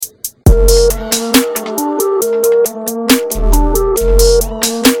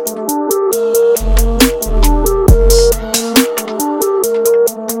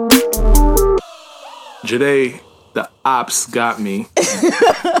Jade, the ops got me.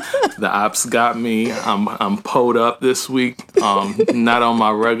 The ops got me. I'm pulled up this week. Not on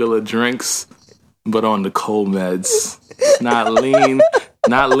my regular drinks, but on the cold meds. Not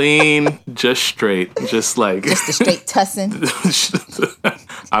lean, just straight. Just the straight tussin.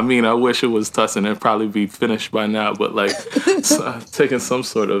 I mean, I wish it was tussin. It'd probably be finished by now, but taking some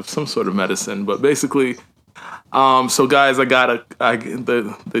sort of medicine. But basically, so guys, I got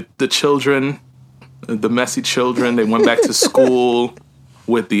the children, the messy children. They went back to school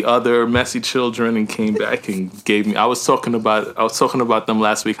with the other messy children and came back and gave me. I was talking about them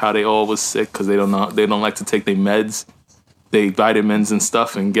last week, how they all was sick because they don't like to take their meds, they vitamins and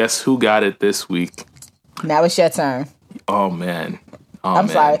stuff. And guess who got it this week? Now it's your turn. Oh man. I'm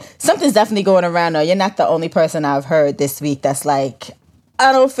sorry. Something's definitely going around though. You're not the only person I've heard this week that's like,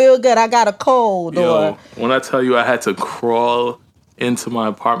 I don't feel good, I got a cold. Or when I tell you I had to crawl into my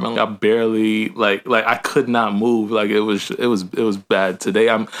apartment, I barely like I could not move. Like it was bad today.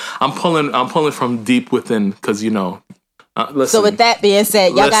 I'm pulling from deep within because listen, so with that being said,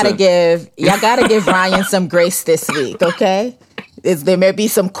 y'all gotta give Ryan some grace this week, okay? There may be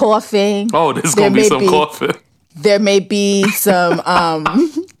some coughing. Oh, there's gonna be some coughing. There may be some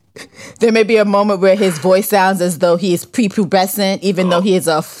there may be a moment where his voice sounds as though he is prepubescent, even though he is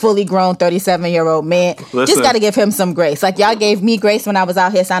a fully grown 37-year-old man. Listen. Just got to give him some grace. Like y'all gave me grace when I was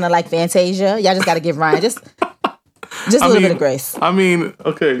out here sounding like Fantasia. Y'all just got to give Ryan just a little bit of grace. I mean,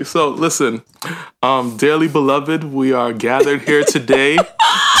 okay, so listen, dearly beloved, we are gathered here today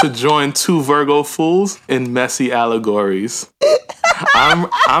to join two Virgo fools in messy allegories. I'm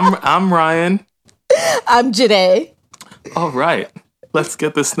Ryan. I'm Jade. All right. Let's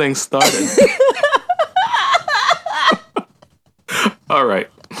get this thing started. All right.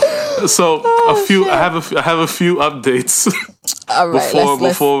 So I have a few updates. All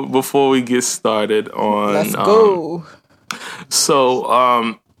right. Before we get started on. Let's go. So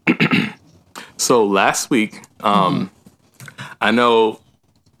last week, I know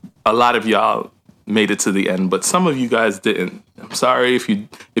a lot of y'all made it to the end, but some of you guys didn't. I'm sorry if you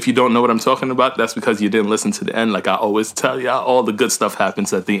don't know what I'm talking about. That's because you didn't listen to the end. Like I always tell y'all, all the good stuff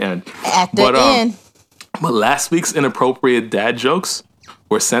happens at the end. End. But last week's inappropriate dad jokes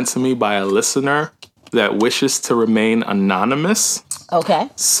were sent to me by a listener that wishes to remain anonymous. Okay.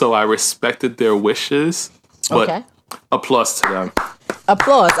 So I respected their wishes. But okay. Applause to them.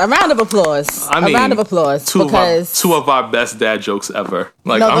 Applause. A round of applause. A round of applause. Two of our best dad jokes ever.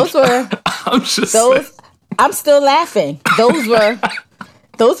 Like, no, those were. I'm just saying. I'm still laughing. Those were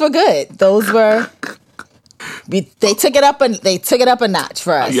good. Those were. They took it up a notch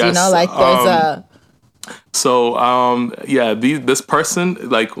for us. Yes, there's a. So this person,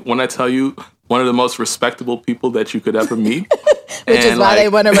 like when I tell you, one of the most respectable people that you could ever meet. Which is why they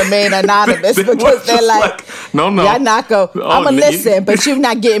want to remain anonymous because they're like, no, y'all not go. I'm gonna listen, but you're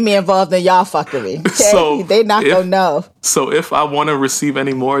not getting me involved in y'all fuckery. Okay? So they not gonna know. So if I want to receive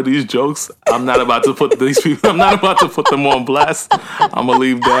any more of these jokes, I'm not about to put these people. I'm not about to put them on blast. I'm gonna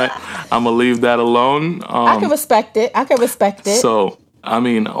leave that alone. I can respect it. So I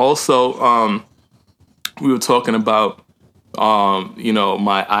mean, also, we were talking about,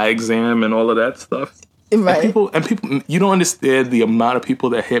 my eye exam and all of that stuff. Right. And people, you don't understand the amount of people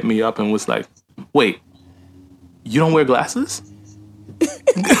that hit me up and was like, wait, you don't wear glasses?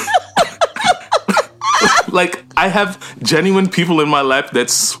 Like, I have genuine people in my life that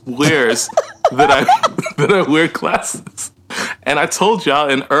swears that I wear glasses. And I told y'all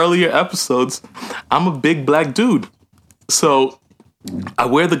in earlier episodes, I'm a big black dude. So I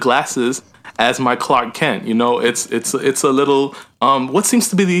wear the glasses as my Clark Kent. It's a little what seems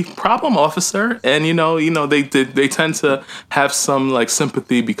to be the problem, officer. And they tend to have some like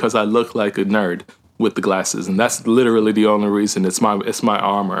sympathy because I look like a nerd with the glasses, and that's literally the only reason. It's my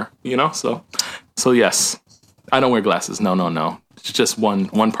armor, So yes, I don't wear glasses. No. It's just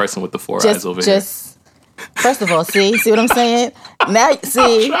one person with the four eyes over here. First of all, see what I'm saying? Now,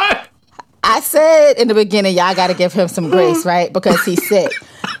 see, I said in the beginning, y'all got to give him some grace, right? Because he's sick.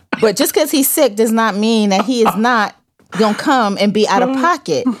 But just because he's sick does not mean that he is not going to come and be out of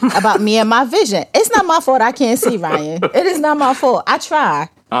pocket about me and my vision. It's not my fault I can't see, Ryan. It is not my fault. I try.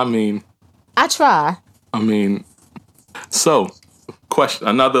 I try. So, question,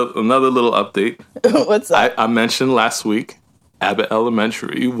 another little update. What's up? I mentioned last week, Abbott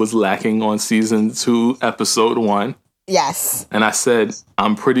Elementary was lacking on season 2, episode 1. Yes. And I said,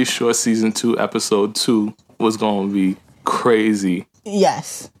 I'm pretty sure season 2, episode 2 was going to be crazy.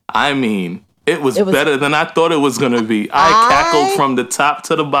 Yes. I mean, it was better than I thought it was going to be. I cackled from the top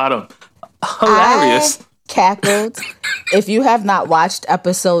to the bottom. Hilarious. cackled. If you have not watched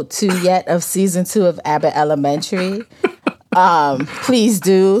episode 2 yet of season 2 of Abbott Elementary, please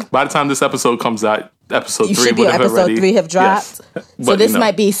do. By the time this episode comes out, episode 3 should be would have episode already. 3 have dropped. Yes. So this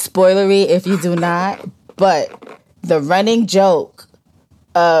might be spoilery if you do not. But the running joke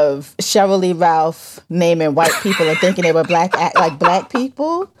of Cheryl Lee Ralph naming white people and thinking they were black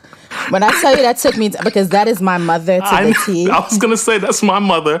people. When I tell you that took me because that is my mother to the T. I was gonna say that's my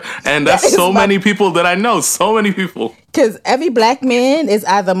mother, and that's so many people that I know. So many people. Because every black man is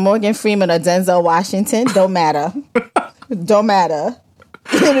either Morgan Freeman or Denzel Washington. Don't matter. Don't matter.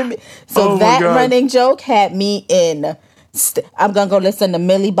 So that running joke had me in. I'm gonna go listen to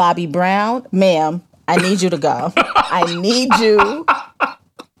Millie Bobby Brown, ma'am. I need you to go.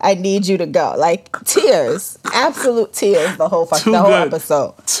 I need you to go. Like tears, absolute tears. The whole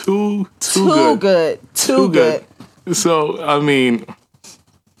episode. Too good. So I mean,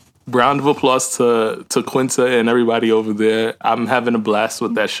 round of applause to Quinta and everybody over there. I'm having a blast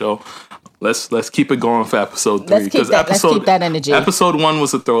with that show. Let's keep it going for episode 3 because let's keep that energy. Episode 1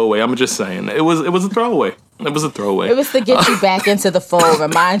 was a throwaway. I'm just saying it was a throwaway. It was a throwaway. It was to get you back into the fold,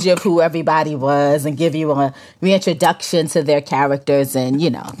 remind you of who everybody was, and give you a reintroduction to their characters. And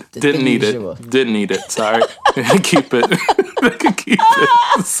didn't need it. Sorry, keep it. Keep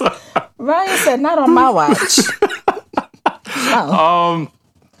it. Sorry. Ryan said, "Not on my watch." No.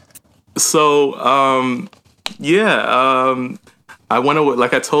 I went away,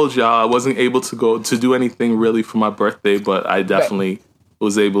 like I told y'all, I wasn't able to go to do anything really for my birthday, but I definitely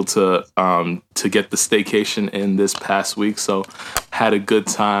was able to get the staycation in this past week. So had a good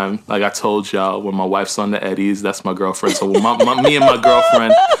time. Like I told y'all, when my wife's on the Eddies, that's my girlfriend. So me and my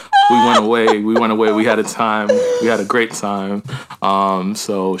girlfriend, we went away. We had a time. We had a great time.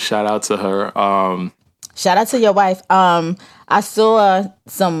 So shout out to her. Shout out to your wife. I saw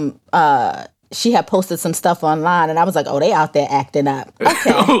some. She had posted some stuff online, and I was like, "Oh, they out there acting up."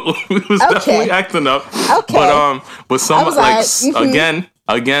 Okay, we was definitely acting up. Okay, but some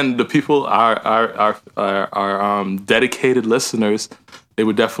again, the people are dedicated listeners. They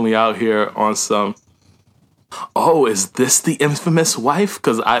were definitely out here on some. Oh, is this the infamous wife?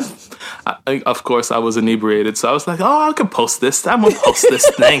 Because I, of course, I was inebriated, so I was like, "Oh, I can post this. I'm gonna post this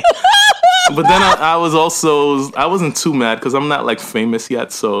thing." But then I wasn't too mad because I'm not like famous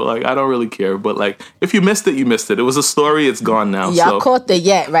yet, so like I don't really care. But like if you missed it, you missed it. It was a story. It's gone now. Y'all caught the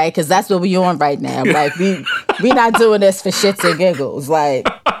yet, right? Because that's what we on right now. Like we not doing this for shits and giggles. Like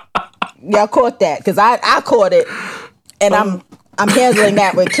y'all caught that because I caught it, and I'm handling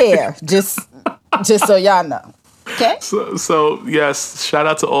that with care. Just so y'all know. Okay. So yes, shout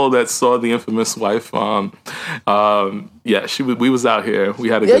out to all that saw the infamous wife. We was out here. We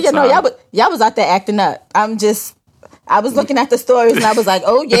had a good time. Y'all was out there acting up. I was looking at the stories and I was like,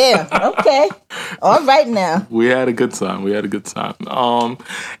 oh yeah, okay, all right now. We had a good time.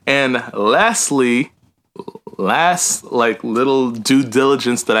 And last like little due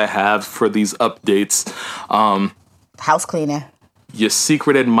diligence that I have for these updates. House cleaner. Your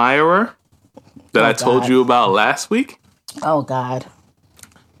secret admirer that I told you about last week. Oh God.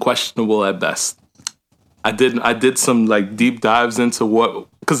 Questionable at best. I did some like deep dives into what,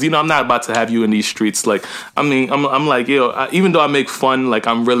 because I'm not about to have you in these streets. Like, I mean, I'm like, even though I make fun, like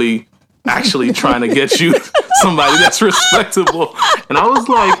I'm really actually trying to get you somebody that's respectable. And I was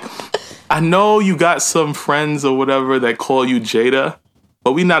like, I know you got some friends or whatever that call you Jada,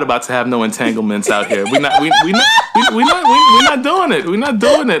 but we're not about to have no entanglements out here. We're not doing it. We're not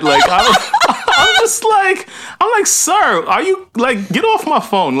doing it. Like I'm like, sir, are you like, get off my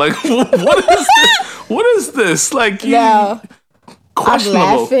phone? Like, what is this? What is this? Like,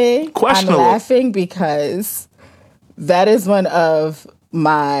 questionable. I'm laughing because that is one of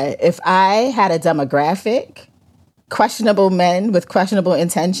my. If I had a demographic, questionable men with questionable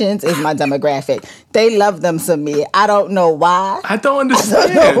intentions is my demographic. They love them some me. I don't know why. I don't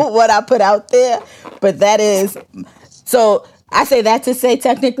understand. I don't know what I put out there, but that is so. I say that to say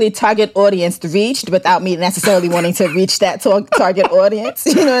technically target audience reached without me necessarily wanting to reach that target audience.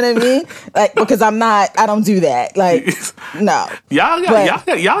 You know what I mean? Like, because I don't do that. Like, no. Y'all got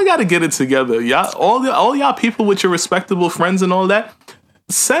to get it together. Y'all, all y'all people with your respectable friends and all that,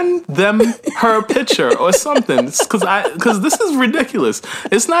 send them her picture or something. Because this is ridiculous.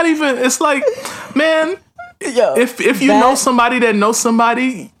 It's not even, it's like, man, yo, if you know somebody that knows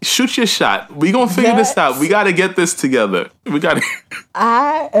somebody, shoot your shot. We gonna figure this out. We gotta get this together.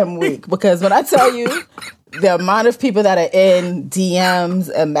 I am weak because when I tell you the amount of people that are in DMs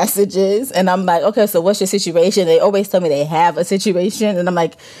and messages, and I'm like, okay, so what's your situation? They always tell me they have a situation, and I'm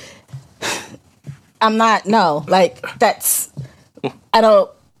like, I'm not. No, like that's. I don't.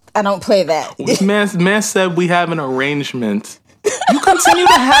 I don't play that. Man said we have an arrangement. You continue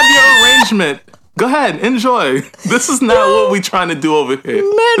to have your arrangement. Go ahead, enjoy. This is not what we're trying to do over here.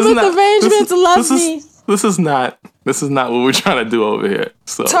 Men with arrangements love me. This is not what we're trying to do over here.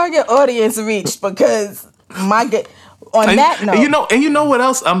 So target audience reached because that note, you know what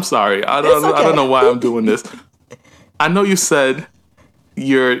else? I'm sorry. I don't know why I'm doing this. I know you said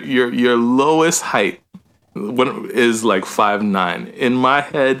your lowest height is like 5'9". In my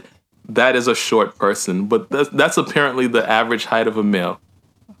head, that is a short person, but that's apparently the average height of a male.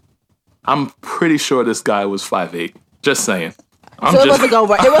 I'm pretty sure this guy was 5'8". Just saying. It wasn't gonna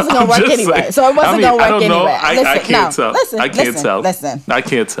work. It wasn't gonna work anyway. So it wasn't gonna work anyway. I can't tell. I can't tell. Listen. I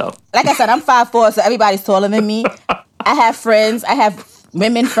can't tell. Like I said, I'm 5'4", so everybody's taller than me. I have friends. I have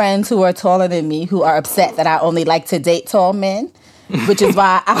women friends who are taller than me who are upset that I only like to date tall men, which is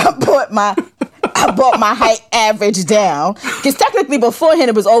why I brought my height average down. Because technically beforehand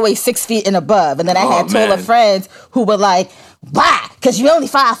it was always 6 feet and above, and then I had taller friends who were like, "Why? Because you're only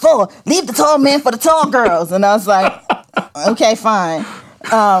 5'4". Leave the tall men for the tall girls." And I was like, okay, fine.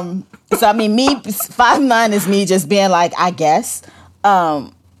 So I mean, me 5'9" is me just being like, I guess.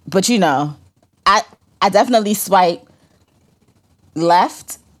 But you know, I definitely swipe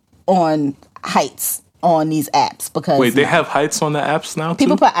left on heights on these apps because they have heights on the apps now too?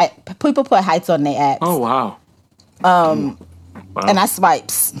 People put heights on their apps. Oh wow. And I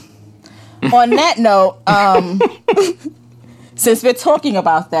swipes. On that note, since we're talking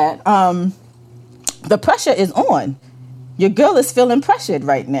about that, the pressure is on. Your girl is feeling pressured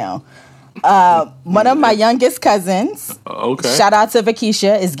right now. One of my youngest cousins, shout out to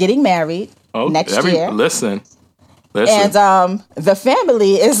Vakisha, is getting married next year. Listen. And the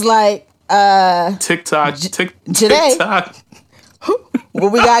family is like, TikTok.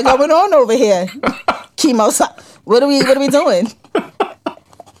 What we got going on over here? Chemo. What are we doing?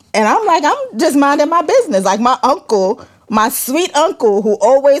 And I'm like, I'm just minding my business. Like my uncle, my sweet uncle who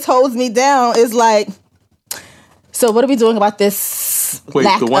always holds me down is like, so what are we doing about this? Wait,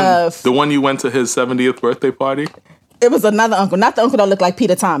 the one you went to his 70th birthday party? It was another uncle, not the uncle that looked like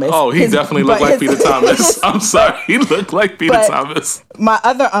Peter Thomas. Oh, he definitely looked like Peter Thomas. I'm sorry, he looked like Peter Thomas. My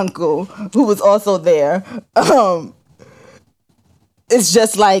other uncle, who was also there, it's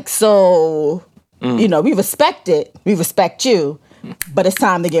just like, so, you know, we respect it. We respect you, but it's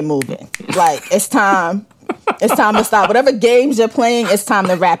time to get moving. Like, it's time to stop. Whatever games you're playing, it's time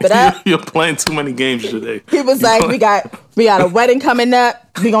to wrap it up. You're playing too many games today. He was like, we got a wedding coming up.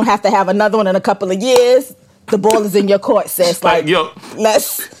 We're going to have another one in a couple of years. The ball is in your court, sis. Like, yo,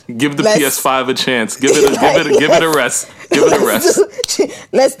 let's give the PS5 a chance. Give it a rest. Give it a rest.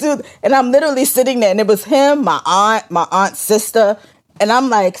 Let's do. And I'm literally sitting there, and it was him, my aunt's sister, and I'm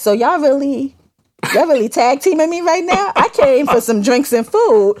like, so y'all really tag teaming me right now? I came for some drinks and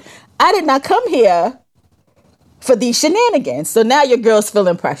food. I did not come here for these shenanigans. So now your girl's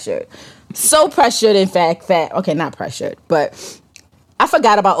feeling pressured. So pressured, in fact, okay, not pressured, but I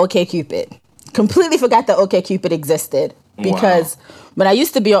forgot about OkCupid. Completely forgot that OkCupid existed because when I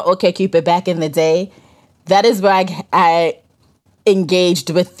used to be on OkCupid back in the day, that is where I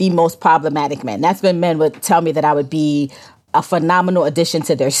engaged with the most problematic men. That's when men would tell me that I would be a phenomenal addition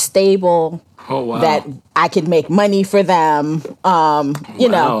to their stable. Oh, wow. That I could make money for them. You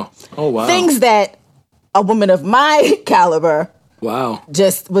know, things that a woman of my caliber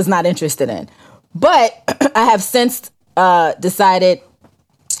just was not interested in. But I have since decided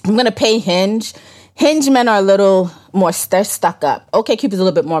I'm going to pay Hinge. Hinge men are a little more, they're stuck up. OkCupid is a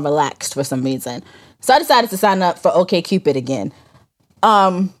little bit more relaxed for some reason. So I decided to sign up for OkCupid again.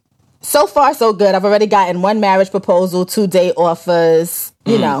 So far, so good. I've already gotten 1 marriage proposal, 2 date offers.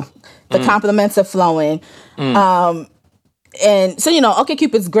 You know, the compliments are flowing. And so, you know,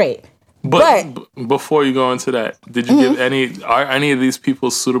 OkCupid's great. But before you go into that, did you give are any of these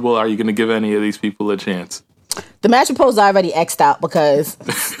people suitable? Are you going to give any of these people a chance? The marriage proposal I already X'd out because,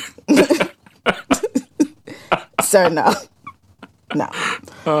 sir, no.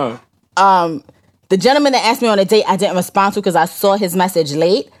 The gentleman that asked me on a date, I didn't respond to because I saw his message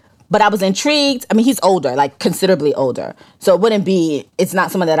late, but I was intrigued. I mean, he's older, like considerably older. So it's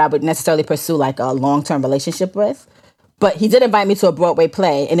not someone that I would necessarily pursue like a long-term relationship with. But he did invite me to a Broadway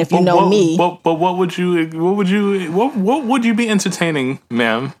play, and if you know me, but what would you be entertaining,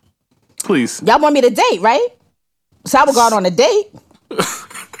 ma'am? Please, y'all want me to date, right? So I would go out on a date.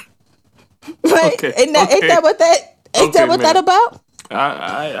 Right? Okay. Ain't that what that about?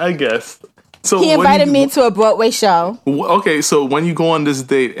 I guess. So he invited me to a Broadway show. Okay, so when you go on this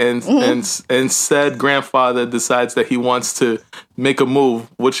date and said grandfather decides that he wants to make a move,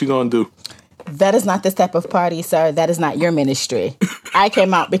 what you gonna do? That is not this type of party, sir. That is not your ministry. I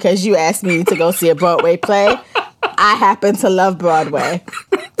came out because you asked me to go see a Broadway play. I happen to love Broadway.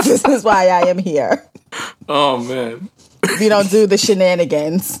 This is why I am here. Oh, man. We don't do the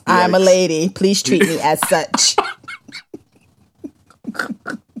shenanigans. Yikes. I'm a lady. Please treat me as such.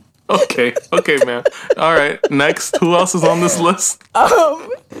 Okay, man. All right, next. Who else is on this list?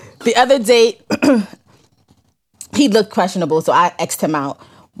 The other date, he looked questionable, so I X'd him out.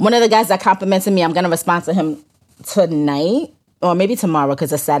 One of the guys that complimented me, I'm going to respond to him tonight, or maybe tomorrow,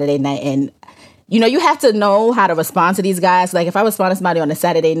 because it's Saturday night. And, you have to know how to respond to these guys. Like, if I respond to somebody on a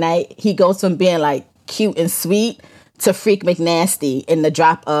Saturday night, he goes from being, like, cute and sweet to freak McNasty in the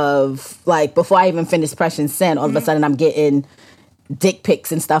drop of, like, before I even finish pressing send, all of a sudden I'm getting dick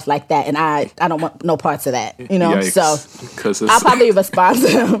pics and stuff like that, and I don't want no parts of that, Yikes. So I'll probably respond to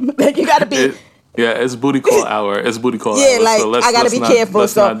him. Like, you gotta be it's booty call hour. It's booty call hour. Yeah, like, I gotta be careful.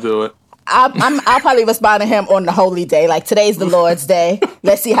 Let's not do it. I'll probably respond to him on the holy day. Like, today's the Lord's day.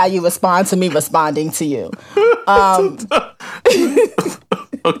 Let's see how you respond to me responding to you.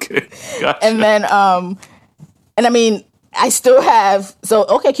 Okay, gotcha. And then and I mean, I still have, so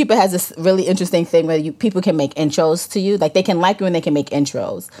OkCupid has this really interesting thing where people can make intros to you. Like, they can like you and they can make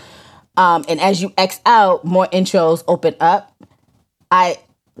intros. And as you X out, more intros open up. I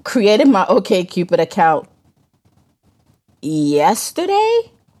created my OkCupid account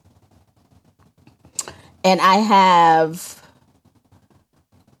yesterday. And I have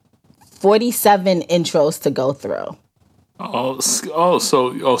 47 intros to go through.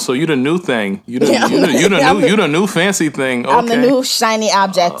 So you the new thing. You the new fancy thing. Okay. I'm the new shiny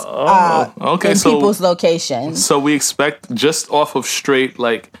object. Okay. In people's locations. So we expect just off of straight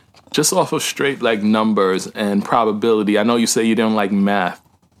numbers and probability. I know you say you don't like math.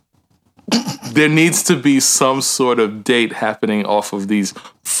 There needs to be some sort of date happening off of these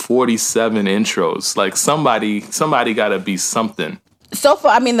 47 intros. Like, somebody got to be something. So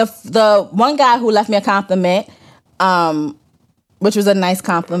far, I mean, the one guy who left me a compliment, which was a nice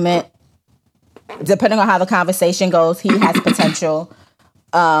compliment. Depending on how the conversation goes, he has potential.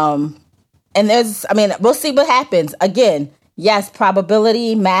 And we'll see what happens. Again, yes,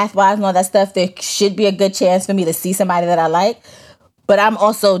 probability, math-wise and all that stuff, there should be a good chance for me to see somebody that I like. But I'm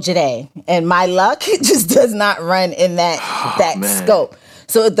also Jade, and my luck just does not run in that scope.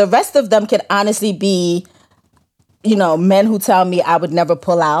 So the rest of them can honestly be, men who tell me I would never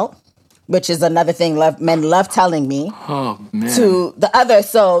pull out, which is another thing men love telling me. Oh, man. To the other.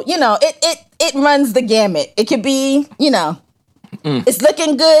 So, it runs the gamut. It could be, it's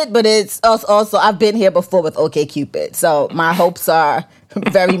looking good, but it's also I've been here before with OkCupid. So my hopes are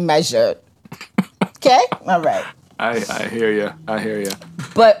very measured. Okay? All right. I hear you.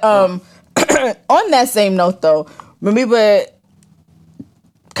 But on that same note, though, when we were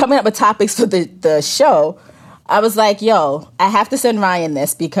coming up with topics for the show, I was like, yo, I have to send Ryan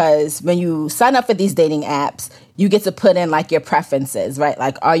this because when you sign up for these dating apps, you get to put in, like, your preferences, right?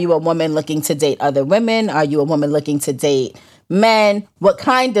 Like, are you a woman looking to date other women? Are you a woman looking to date men? What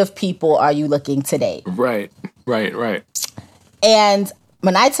kind of people are you looking to date? Right. And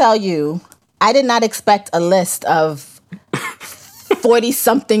when I tell you, I did not expect a list of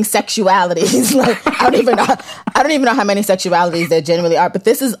 40-something sexualities. Like, I don't even know how many sexualities there generally are, but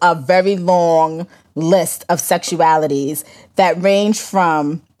this is a very long list of sexualities that range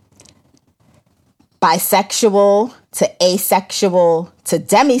from bisexual to asexual to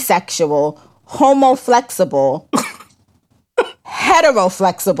demisexual, homoflexible,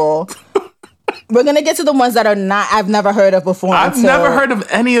 heteroflexible. We're going to get to the ones that are not, I've never heard of before. I've never heard of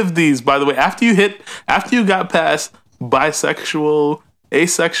any of these, by the way. After you got past bisexual,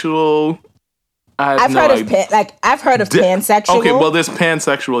 asexual, I've heard of pansexual. Okay, well, there's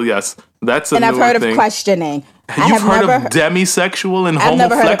pansexual, yes. That's a and I've heard thing. of questioning. You've heard of demisexual and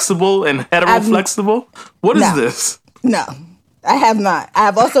homoflexible and heteroflexible? What is this? No, I have not. I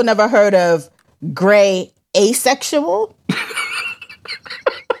have also never heard of gray asexual.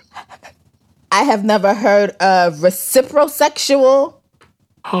 I have never heard of reciprosexual.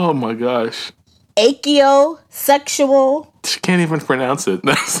 Oh my gosh. Achiosexual. She can't even pronounce it.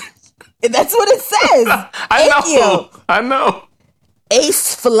 That's what it says. I know.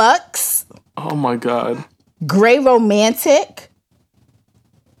 Ace flux. Oh my God. Gray romantic.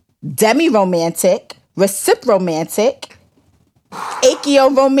 Demi-romantic. Recipromantic.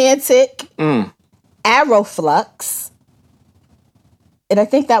 Achio-romantic. Arrowflux. And I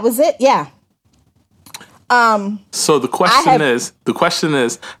think that was it. Yeah. So the question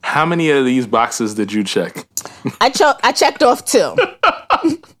is, how many of these boxes did you check? I checked off 2.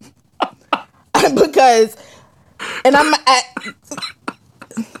 Because, and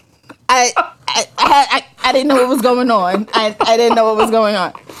I didn't know what was going on. I didn't know what was going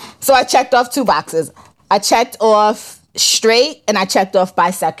on. So I checked off 2 boxes. I checked off straight and I checked off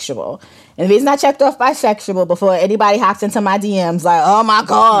bisexual. And the reason I checked off bisexual before anybody hops into my DMs like, oh my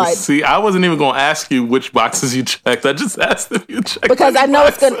God. See, I wasn't even going to ask you which boxes you checked. I just asked if you checked because I know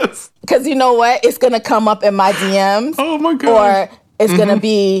boxes. it's going to, because you know what? It's going to come up in my DMs. Oh my God. Or it's going to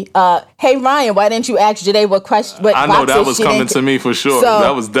be, hey Ryan, why didn't you ask Jade what question? What I know that was coming to me for sure. So,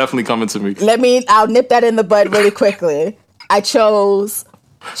 that was definitely coming to me. I'll nip that in the bud really quickly. I chose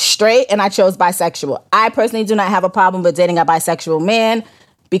straight and I chose bisexual. I personally do not have a problem with dating a bisexual man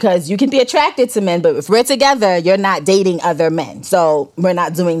because you can be attracted to men, but if we're together, you're not dating other men. So we're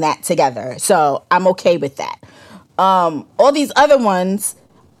not doing that together. So I'm okay with that. All these other ones,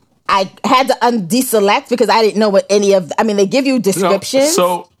 I had to deselect because I didn't know what any of. I mean, they give you descriptions.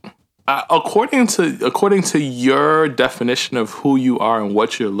 So, according to your definition of who you are and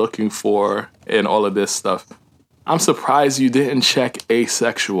what you're looking for in all of this stuff, I'm surprised you didn't check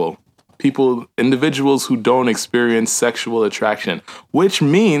asexual. Individuals who don't experience sexual attraction, which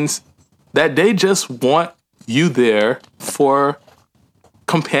means that they just want you there for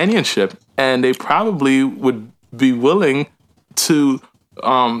companionship, and they probably would be willing to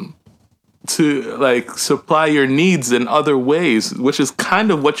like supply your needs in other ways, which is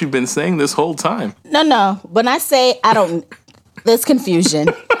kind of what you've been saying this whole time. No. When I say I don't, there's confusion.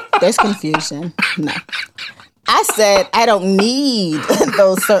 No. I said I don't need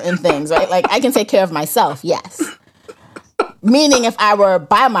those certain things, right? Like I can take care of myself, yes. Meaning if I were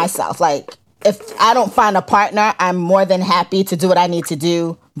by myself, like if I don't find a partner, I'm more than happy to do what I need to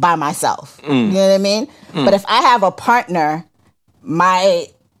do by myself. You know what I mean? But if I have a partner,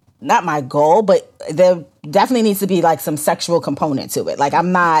 not my goal, but there definitely needs to be like some sexual component to it. Like we're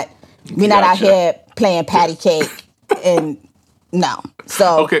not out here playing patty cake and no.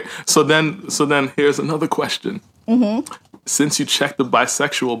 So okay, so then here's another question. Mm-hmm. Since you checked the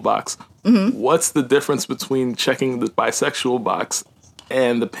bisexual box, what's the difference between checking the bisexual box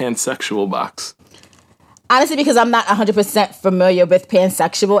and the pansexual box? Honestly, because I'm not 100% familiar with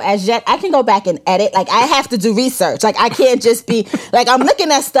pansexual as yet, I can go back and edit. Like, I have to do research. Like, I can't just be, like, I'm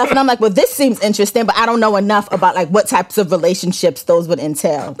looking at stuff and I'm like, well, this seems interesting, but I don't know enough about, like, what types of relationships those would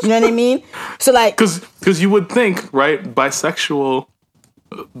entail. You know what I mean? So, like... Because you would think, right, bisexual,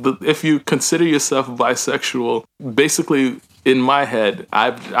 if you consider yourself bisexual, basically, in my head,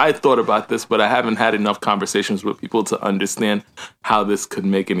 I thought about this, but I haven't had enough conversations with people to understand how this could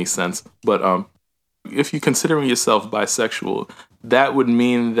make any sense. But, if you're considering yourself bisexual, that would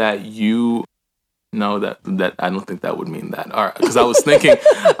mean that that I don't think that would mean that. All right, because I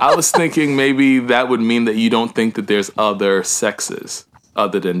was thinking maybe that would mean that you don't think that there's other sexes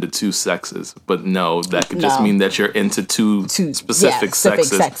other than the 2 sexes. But no, that could just mean that you're into two specific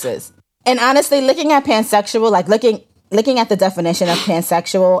sexes. And honestly, looking at pansexual, like looking at the definition of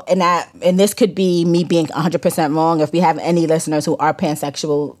pansexual, and this could be me being 100% wrong. If we have any listeners who are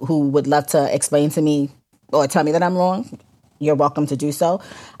pansexual who would love to explain to me or tell me that I'm wrong, you're welcome to do so.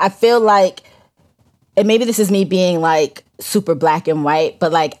 I feel like, and maybe this is me being like super black and white,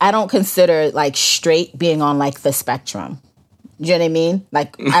 but like I don't consider like straight being on like the spectrum. You know what I mean?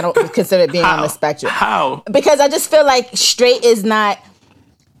 Like I don't consider it being on the spectrum. How? Because I just feel like straight is not.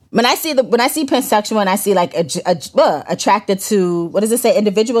 When I see pansexual and I see like attracted to, what does it say?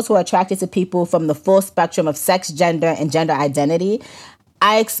 Individuals who are attracted to people from the full spectrum of sex, gender, and gender identity.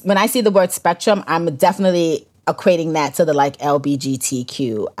 When I see the word spectrum, I'm definitely equating that to the like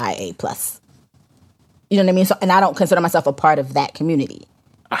LGBTQIA plus. You know what I mean? So, and I don't consider myself a part of that community.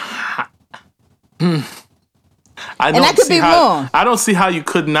 I could be wrong. I don't see how you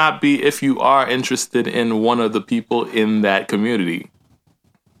could not be if you are interested in one of the people in that community.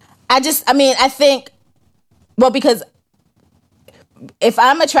 I think, well, because if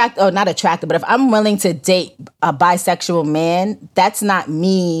I'm not attracted, but if I'm willing to date a bisexual man, that's not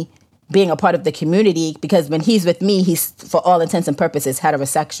me being a part of the community, because when he's with me, he's, for all intents and purposes,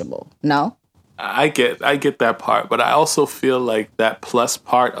 heterosexual. No? I get that part, but I also feel like that plus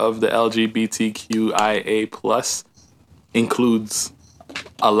part of the LGBTQIA plus includes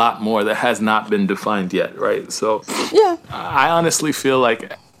a lot more that has not been defined yet, right? So yeah, I honestly feel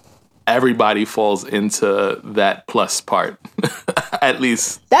like everybody falls into that plus part. At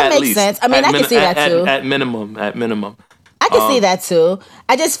least. That makes sense. I mean, I can see that too. At minimum. I can see that too.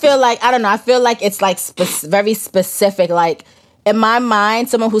 I just feel like, I don't know, I feel like it's like very specific. Like, in my mind,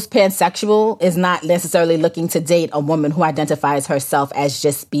 someone who's pansexual is not necessarily looking to date a woman who identifies herself as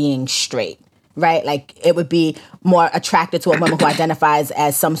just being straight, right? Like, it would be more attracted to a woman who identifies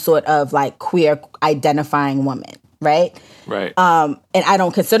as some sort of like queer identifying woman. right? Right. And I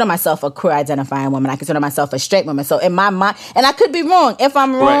don't consider myself a queer identifying woman. I consider myself a straight woman. So in my mind, and I could be wrong. If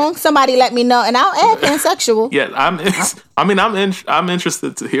I'm wrong, somebody let me know, and I'll add pansexual. Yeah, I'm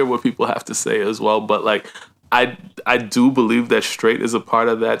interested to hear what people have to say as well. But like, I do believe that straight is a part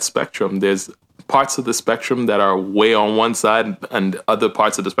of that spectrum. There's parts of the spectrum that are way on one side, and other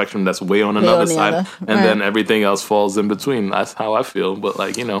parts of the spectrum that's way on another side, and then everything else falls in between. That's how I feel. But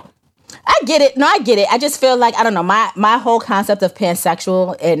like, you know. I get it. No, I get it. I just feel like, I don't know, my whole concept of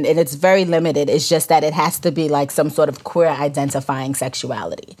pansexual, and it's very limited, is just that it has to be like some sort of queer identifying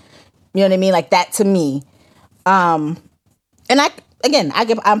sexuality. You know what I mean? Like that to me. And I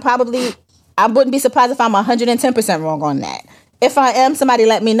wouldn't be surprised if I'm 110% wrong on that. If I am, somebody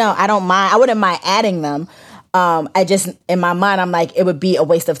let me know. I don't mind. I wouldn't mind adding them. I just, in my mind, I'm like, it would be a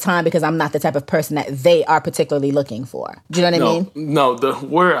waste of time because I'm not the type of person that they are particularly looking for. Do you know what I mean? No,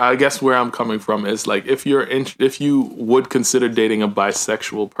 where I'm coming from is like, if you would consider dating a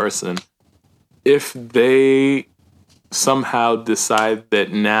bisexual person, if they somehow decide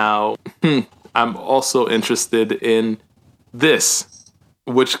that now I'm also interested in this,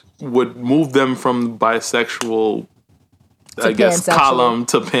 which would move them from bisexual, I guess, column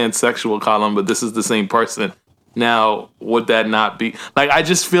to pansexual column, but this is the same person. Now, would that not be like? I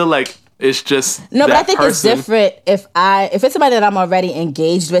just feel like it's just no, but I think it's different if it's somebody that I'm already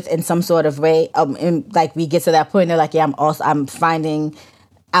engaged with in some sort of way. And like we get to that point, they're like, yeah, I'm finding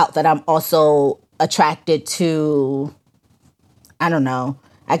out that I'm also attracted to, I don't know.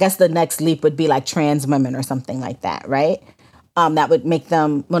 I guess the next leap would be like trans women or something like that, right? That would make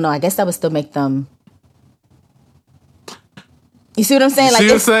them. Well, no, I guess that would still make them. You see what I'm saying? Like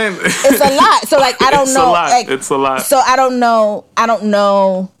it's a lot. So like I don't know. Like it's a lot. So I don't know.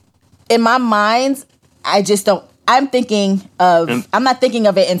 In my mind, I just don't. I'm not thinking of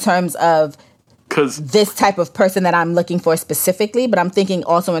it in terms of this type of person that I'm looking for specifically, but I'm thinking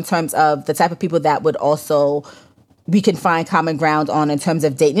also in terms of the type of people that would also we can find common ground on in terms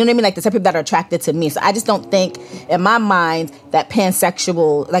of dating. You know what I mean? Like the type of people that are attracted to me. So I just don't think in my mind that a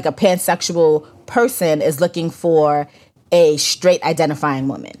pansexual person is looking for a straight identifying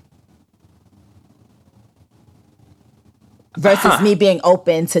woman versus me being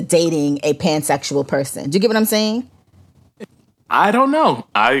open to dating a pansexual person. Do you get what I'm saying? I don't know.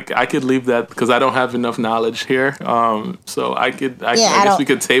 I could leave that because I don't have enough knowledge here. So I guess we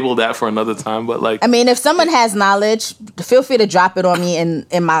could table that for another time. But like, I mean, if someone has knowledge, feel free to drop it on me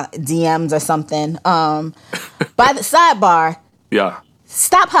in my DMs or something. By the sidebar. Yeah.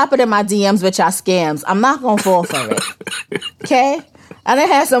 Stop hopping in my DMs with y'all scams. I'm not going to fall for it. Okay? I done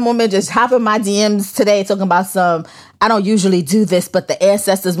had some woman just hop in my DMs today talking about I don't usually do this, but the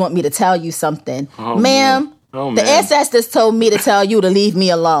ancestors want me to tell you something. Oh, ma'am, the ancestors told me to tell you to leave me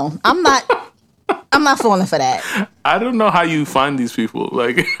alone. I'm not falling for that. I don't know how you find these people.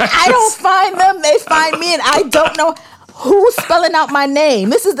 Like I don't find them. They find me, and I don't know who's spelling out my name.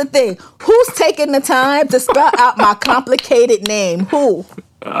 This is the thing. Who's taking the time to spell out my complicated name? Who?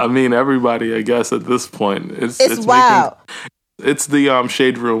 I mean, everybody, I guess, at this point. It's wild. It's the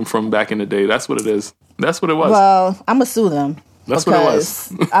shade room from back in the day. That's what it is. That's what it was. Well, I'm going to sue them. That's what it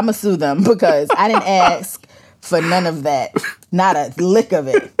was. I'm going to sue them because I didn't ask for none of that. Not a lick of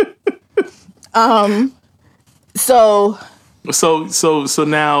it. So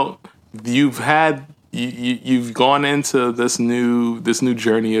now you've gone into this new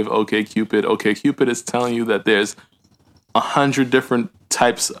journey of OkCupid. OkCupid is telling you that there's 100 different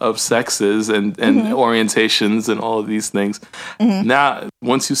types of sexes and orientations and all of these things. Mm-hmm. Now,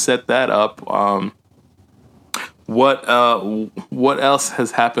 once you set that up, what else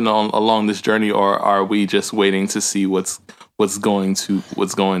has happened along this journey, or are we just waiting to see what's going to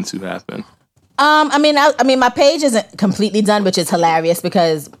happen? I mean, my page isn't completely done, which is hilarious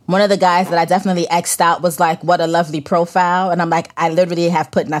because one of the guys that I definitely X'd out was like, what a lovely profile. And I'm like, I literally have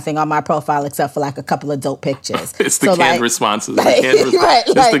put nothing on my profile except for like a couple of dope pictures. It's the canned responses. It's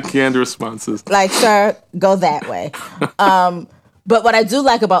the canned responses. Like, sir, go that way. But what I do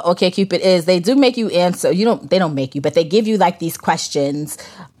like about OkCupid is they do make you answer. They don't make you, but they give you like these questions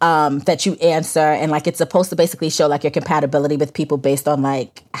that you answer, and like it's supposed to basically show like your compatibility with people based on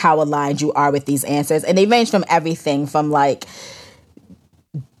like how aligned you are with these answers. And they range from everything from like,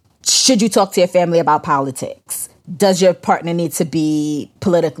 should you talk to your family about politics? Does your partner need to be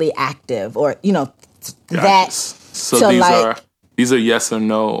politically active? Or that. So these are yes or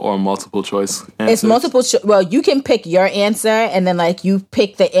no or multiple choice answers? It's multiple well, you can pick your answer, and then like you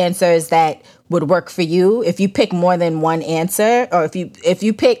pick the answers that would work for you. If you pick more than one answer, or if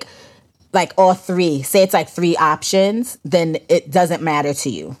you pick like all three, say it's like three options, then it doesn't matter to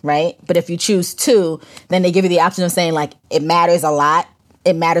you, right? But if you choose two, then they give you the option of saying like it matters a lot,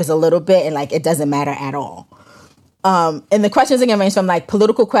 it matters a little bit, and like it doesn't matter at all. And the questions can range from like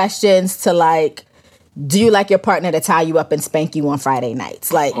political questions to like, do you like your partner to tie you up and spank you on Friday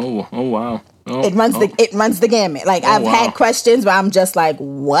nights? Like, oh wow, it runs the gamut. Like I've had questions where I'm just like,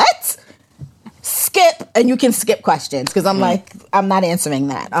 what? Skip, and you can skip questions because I'm like, I'm not answering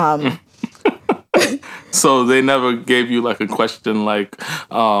that. So they never gave you like a question like,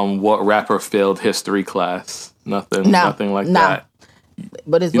 what rapper failed history class? Nothing like that.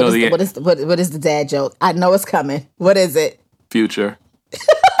 What is the dad joke? I know it's coming. What is it? Future.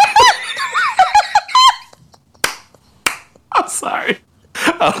 I'm sorry.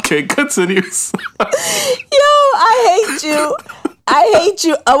 Okay, continues. Yo, I hate you. I hate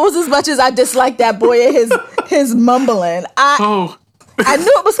you almost as much as I dislike that boy and his mumbling. I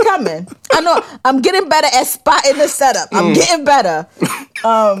knew it was coming. I know I'm getting better at spotting the setup. I'm getting better.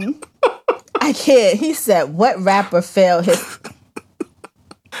 I can't. He said, "What rapper failed his?"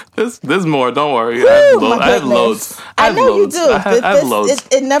 There's more. Don't worry. Woo, I have loads. I know you do. I have loads.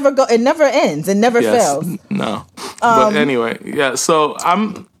 It never ends. It never fails. No. But anyway, yeah. So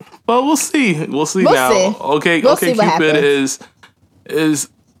we'll see. We'll see now. See. Okay. Cupid is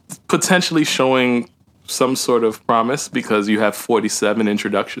potentially showing some sort of promise because you have 47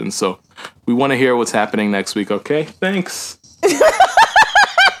 introductions. So we want to hear what's happening next week. Okay. Thanks.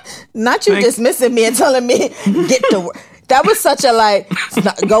 Not you dismissing me and telling me get to work. That was such a like,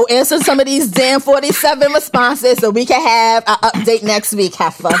 go answer some of these damn 47 responses so we can have an update next week,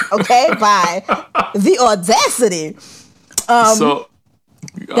 heifer. Okay, bye. The audacity.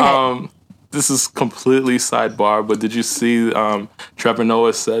 This is completely sidebar, but did you see Trevor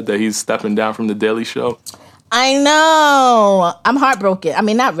Noah said that he's stepping down from The Daily Show? I know. I'm heartbroken. I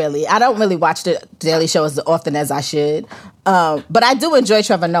mean, not really. I don't really watch The Daily Show as often as I should. But I do enjoy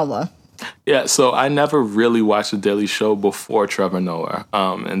Trevor Noah. Yeah, so I never really watched The Daily Show before Trevor Noah.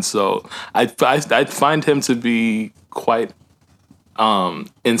 And so I find him to be quite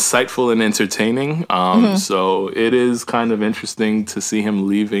insightful and entertaining. So it is kind of interesting to see him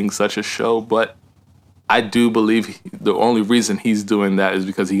leaving such a show. But I do believe the only reason he's doing that is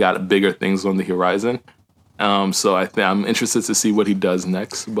because he got bigger things on the horizon. So I'm interested to see what he does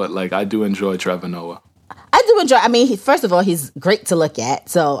next. But like, I do enjoy Trevor Noah. I do enjoy. I mean, first of all, he's great to look at,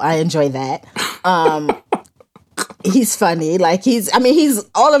 so I enjoy that. He's funny. Like he's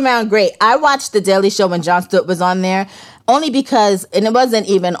all around great. I watched The Daily Show when Jon Stewart was on there, only because, and it wasn't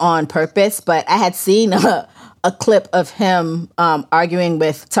even on purpose, but I had seen a clip of him arguing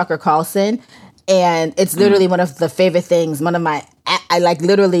with Tucker Carlson, and it's literally one of the favorite things. I like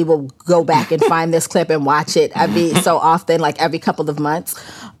literally will go back and find this clip and watch it. So often, like every couple of months.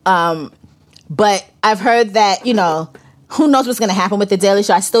 But I've heard that, who knows what's going to happen with The Daily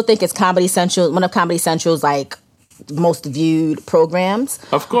Show. I still think it's Comedy Central, one of Comedy Central's like most viewed programs.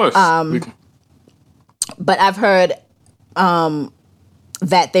 Of course. But I've heard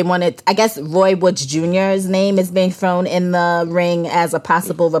that they wanted, I guess Roy Woods Jr.'s name is being thrown in the ring as a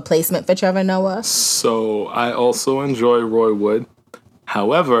possible replacement for Trevor Noah. So I also enjoy Roy Wood.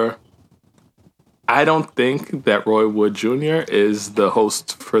 However, I don't think that Roy Wood Jr. is the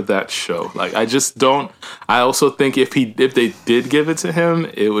host for that show. Like, I just don't. I also think if they did give it to him,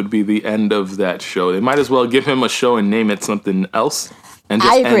 it would be the end of that show. They might as well give him a show and name it something else and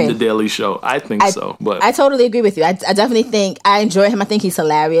just end The Daily Show. I think so. But I totally agree with you. I definitely think I enjoy him. I think he's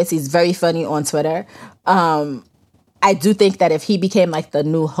hilarious. He's very funny on Twitter. I do think that if he became like the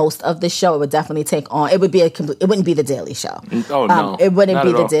new host of the show, it would definitely take on. It would be it wouldn't be The Daily Show. Oh no, it wouldn't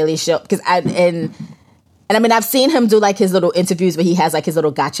be The all. Daily Show because and I mean I've seen him do like his little interviews where he has like his little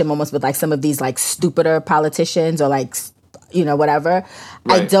gotcha moments with like some of these like stupider politicians or like whatever.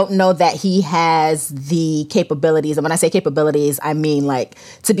 Right. I don't know that he has the capabilities, and when I say capabilities, I mean like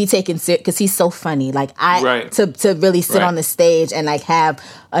to be taken serious because he's so funny. Like to really sit on the stage and like have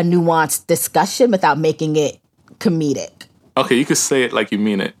a nuanced discussion without making it comedic. Okay, you could say it like you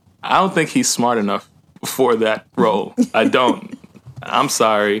mean it. I don't think he's smart enough for that role. I don't. I'm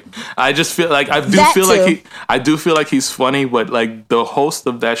sorry. I just feel like I do feel like he's funny, but like the host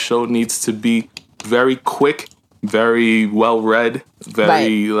of that show needs to be very quick, very well read,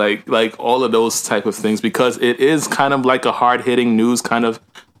 very like all of those type of things, because it is kind of like a hard hitting news kind of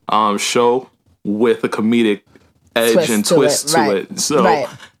show with a comedic edge and twist to it. So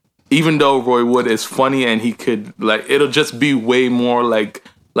even though Roy Wood is funny and he could like, it'll just be way more like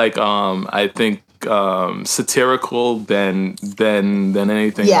I think satirical than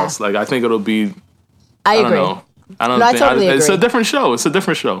anything else. Like I think it'll be. I agree. Don't know. I don't No, I think totally it's a agree. different show. It's a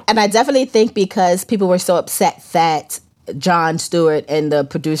different show. And I definitely think because people were so upset that Jon Stewart and the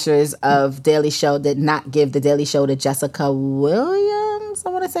producers of Daily Show did not give the Daily Show to Jessica Williams. I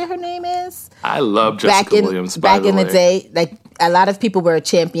want to say her name is. I love Jessica Williams. Back in the day, like a lot of people were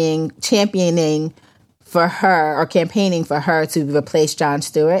championing for her or campaigning for her to replace Jon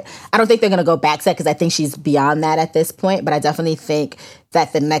Stewart. I don't think they're going to go back to that because I think she's beyond that at this point. But I definitely think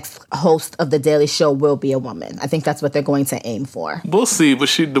that the next host of the Daily Show will be a woman. I think that's what they're going to aim for. We'll see, but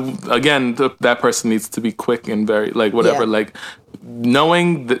that person needs to be quick and very whatever. Yeah. Like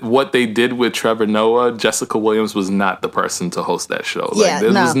knowing what they did with Trevor Noah, Jessica Williams was not the person to host that show. Like,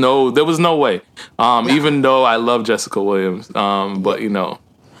 there was no way. Even though I love Jessica Williams, but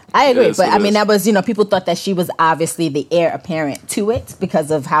I agree, but I mean, that was, people thought that she was obviously the heir apparent to it because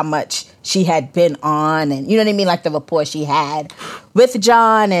of how much she had been on, and you know what I mean, like the rapport she had with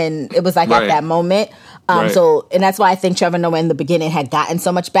John, and it was like at that moment. So, and that's why I think Trevor Noah in the beginning had gotten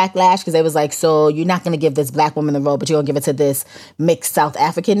so much backlash because they was like, so you're not going to give this black woman the role, but you're going to give it to this mixed South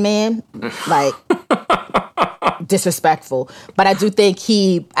African man, like. Disrespectful, but I do think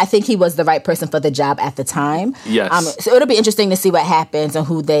he was the right person for the job at the time. Yes. So it'll be interesting to see what happens and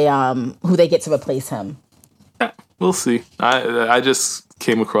who they get to replace him. Yeah, we'll see. I just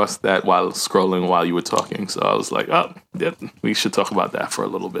came across that while scrolling while you were talking, so I was like, oh, yeah, we should talk about that for a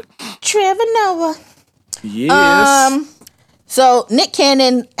little bit. Trevor Noah. Yes. So Nick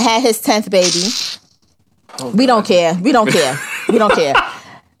Cannon had his 10th baby. Oh, we don't care. We don't care. We don't care.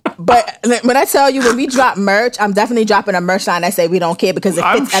 But when I tell you, when we drop merch, I'm definitely dropping a merch line that say we don't care because it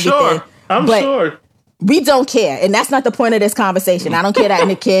fits everything. I'm sure. We don't care. And that's not the point of this conversation. I don't care that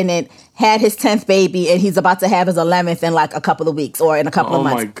Nick Cannon had his 10th baby and he's about to have his 11th in like a couple of weeks or in a couple of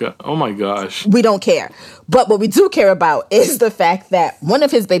months. Oh my gosh. We don't care. But what we do care about is the fact that one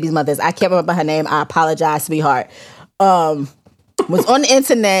of his baby's mothers, I can't remember her name, I apologize, sweetheart, was on the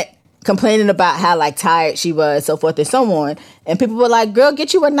internet complaining about how like tired she was, so forth and so on. And people were like, girl,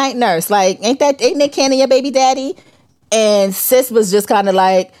 get you a night nurse. Like, ain't Nick Cannon your baby daddy? And sis was just kind of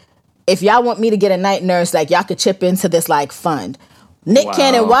like, if y'all want me to get a night nurse, like y'all could chip into this like fund. Nick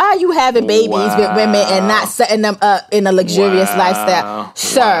Cannon, why are you having babies with women and not setting them up in a luxurious lifestyle?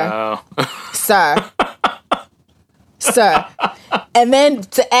 Sir. Sir. And then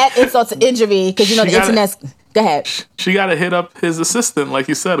to add insult to injury, because the internet's... Go ahead. She got to hit up his assistant, like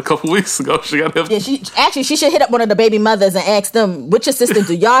you said a couple weeks ago. She got to. Yeah, she should hit up one of the baby mothers and ask them which assistant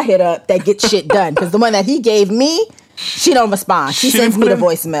do y'all hit up that gets shit done. Because the one that he gave me, she don't respond. She sends me the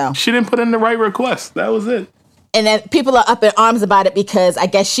voicemail. She didn't put in the right request. That was it. And then people are up in arms about it because I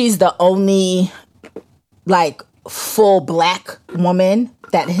guess she's the only like full black woman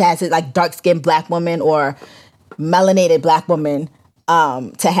that has it, like dark skinned black woman or melanated black woman.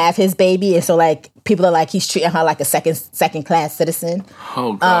 To have his baby, and so like people are like he's treating her like a second class citizen.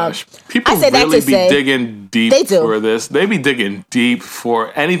 Oh gosh, people really be digging deep for this. They be digging deep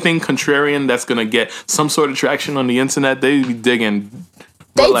for anything contrarian that's gonna get some sort of traction on the internet. They be digging.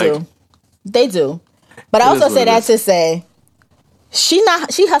 They do. But I also say that to say she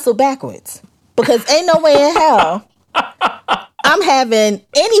hustled backwards because ain't no way in hell I'm having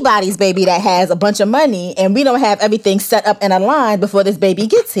anybody's baby that has a bunch of money and we don't have everything set up in a line before this baby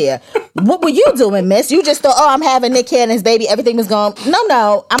gets here. What were you doing, miss? You just thought, I'm having Nick Cannon's baby. Everything was going,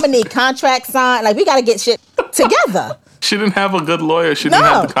 no, I'm going to need contracts signed. Like, we got to get shit together. She didn't have a good lawyer. She didn't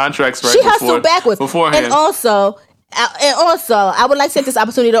have the contracts right. She hustled backwards. Beforehand. And also, I would like to take this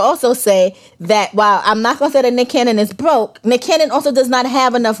opportunity to also say that while I'm not going to say that Nick Cannon is broke, Nick Cannon also does not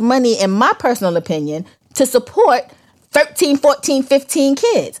have enough money, in my personal opinion, to support 13, 14, 15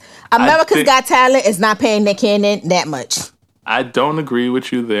 kids. America's Got Talent is not paying Nick Cannon that much. I don't agree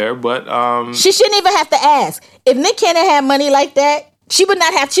with you there, but she shouldn't even have to ask. If Nick Cannon had money like that, she would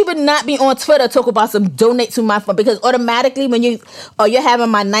not be on Twitter talk about some donate to my fund, because automatically when you're having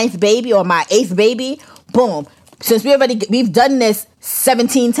my 9th baby or my 8th baby, boom. Since we've done this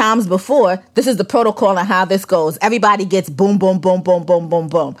 17 times before, this is the protocol on how this goes. Everybody gets boom, boom, boom, boom, boom, boom,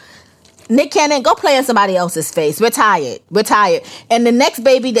 boom. Nick Cannon, go play in somebody else's face. We're tired. And the next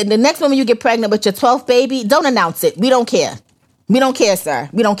baby, the next woman you get pregnant with your 12th baby, don't announce it. We don't care. We don't care, sir.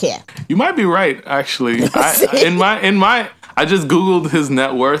 We don't care. You might be right, actually. I just Googled his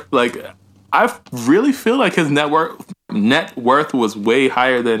net worth. Like, I really feel like his net worth was way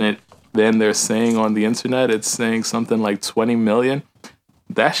higher than they're saying on the internet. It's saying something like 20 million.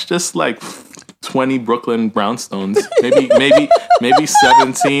 That's just like 20 Brooklyn Brownstones, maybe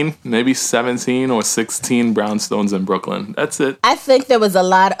 17 or 16 Brownstones in Brooklyn. That's it. I think there was a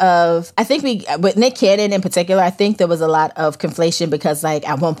lot of, with Nick Cannon in particular, I think there was a lot of conflation because like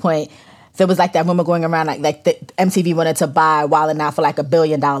at one point there was like that rumor going around like the MTV wanted to buy Wild 'N Out for like $1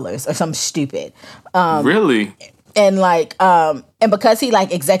 billion or something stupid. Really? And like and because he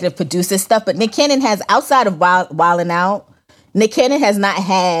like executive produces stuff, but Nick Cannon has, outside of Wild 'N Out, Nick Cannon has not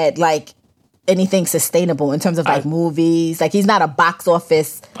had like anything sustainable in terms of like movies. Like he's not a box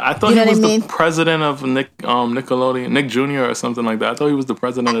office. I thought he was the president of Nickelodeon, Nick Jr. or something like that. I thought he was the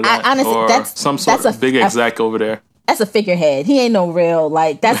president of that. Honestly, or that's some sort of big exec over there. That's a figurehead. He ain't no real,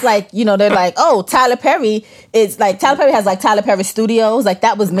 like, that's like, you know, they're like, oh, Tyler Perry has like Tyler Perry Studios. Like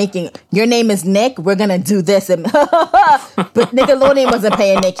that was making, your name is Nick, we're going to do this. And but Nickelodeon wasn't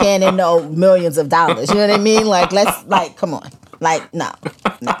paying Nick Cannon no millions of dollars. You know what I mean? Like, let's, like, come on. Like, no.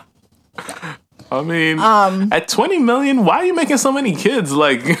 I mean, at 20 million, why are you making so many kids?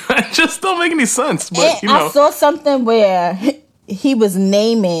 Like, it just don't make any sense. But, you know. I saw something where he was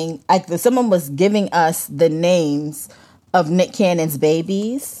naming, like someone was giving us the names of Nick Cannon's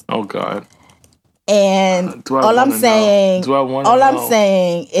babies. Oh God! And all I'm saying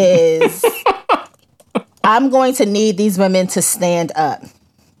is, I'm going to need these women to stand up.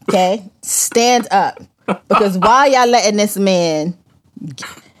 Okay, stand up, because why y'all letting this man?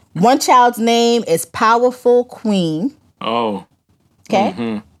 One child's name is Powerful Queen. Oh.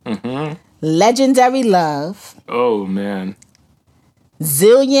 Okay. Legendary Love. Oh man.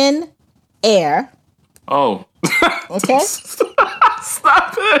 Zillion Air. Oh. Okay.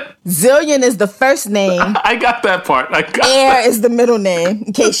 Stop it. Zillion is the first name. I got that part. Air is the middle name,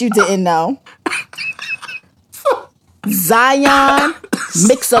 in case you didn't know. Zion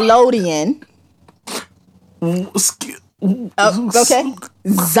Mixolydian. Okay.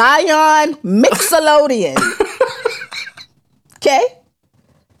 Zion Mixolydian. Okay.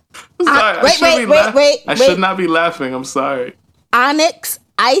 Wait. I should not be laughing. I'm sorry. Onyx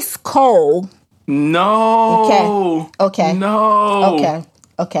Ice Cold. No. Okay. No.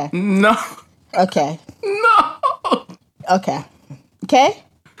 Okay. No. Okay. No. Okay.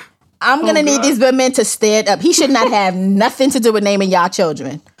 I'm gonna need these women to stand up. He should not have nothing to do with naming y'all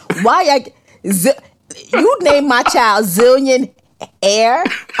children. Why? You name my child Zillion Air?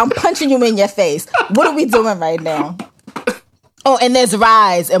 I'm punching you in your face. What are we doing right now? Oh, and there's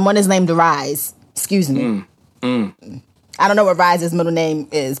Rise, and one is named Rise. Excuse me. I don't know what Rise's middle name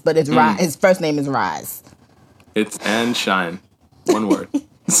is, but it's Rise. His first name is Rise. It's and Shine. One word.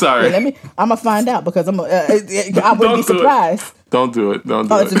 Sorry. I'm gonna find out, because I wouldn't be surprised. Don't do it.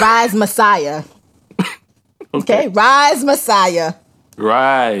 It's Rise Messiah. Okay. Rise Messiah.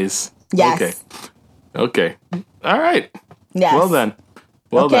 Rise. Yes. Okay. All right. Yes. Well then.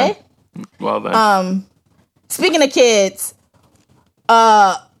 Well then. Speaking of kids,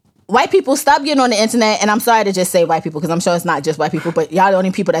 white people, stop getting on the internet, and I'm sorry to just say white people, because I'm sure it's not just white people, but y'all the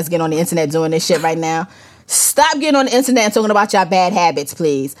only people that's getting on the internet doing this shit right now. Stop getting on the internet and talking about y'all bad habits,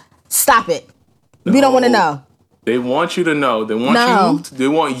 please. Stop it. No. We don't want to know. They want you to know. They want you. They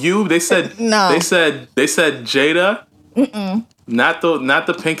want you. They said no. They said Jada. Not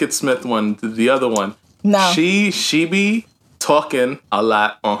the Pinkett Smith one. The other one. No. She be talking a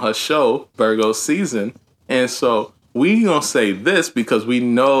lot on her show Virgo Season, and so we gonna say this because we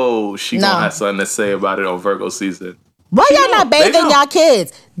know she gonna have something to say about it on Virgo Season. Why y'all not bathing y'all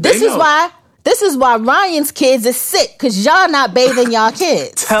kids? This is why Ryan's kids is sick, because y'all not bathing y'all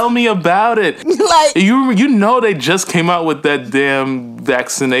kids. Tell me about it. Like you know they just came out with that damn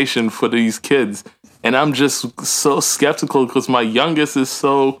vaccination for these kids, and I'm just so skeptical because my youngest is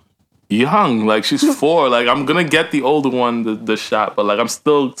so young. Like she's 4. Like I'm gonna get the older one the shot, but like I'm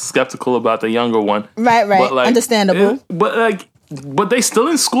still skeptical about the younger one. Right. But, like, understandable. But they still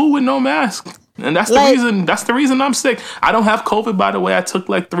in school with no mask. And that's the reason. That's the reason I'm sick. I don't have COVID, by the way. I took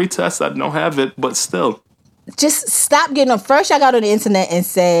like 3 tests. I don't have it, but still. Just stop getting on. First, I got on the internet and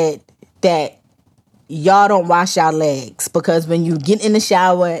said that y'all don't wash y'all legs, because when you get in the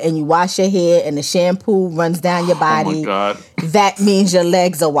shower and you wash your hair and the shampoo runs down your body, oh my God, that means your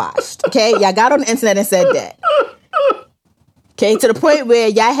legs are washed. Okay, y'all got on the internet and said that. Okay, to the point where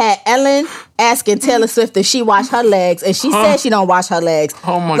y'all had Ellen asking Taylor Swift if she washed her legs, and she said she don't wash her legs.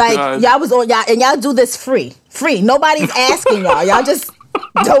 Oh my God. Y'all was on y'all, and y'all do this free. Nobody's asking y'all. Y'all just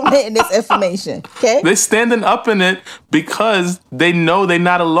donating this information. Okay, they're standing up in it because they know they're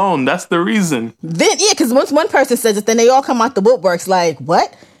not alone. That's the reason. Then because once one person says it, then they all come out the woodworks like,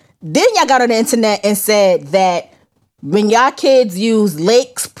 what? Then y'all got on the internet and said that when y'all kids use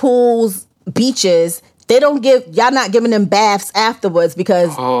lakes, pools, beaches, they don't y'all not giving them baths afterwards because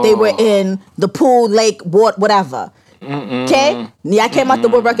they were in the pool, lake, whatever. Okay? Y'all came out the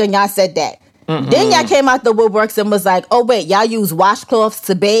woodwork and y'all said that. Then y'all came out the woodworks and was like, oh wait, y'all use washcloths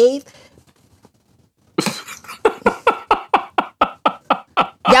to bathe?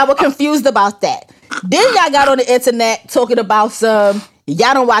 Y'all were confused about that. Then y'all got on the internet talking about y'all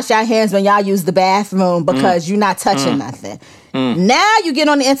don't wash your hands when y'all use the bathroom because you're not touching nothing. Now you get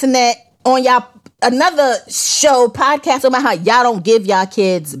on the internet on y'all another show, podcast about how y'all don't give y'all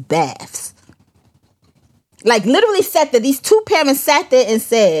kids baths. Like literally these two parents sat there and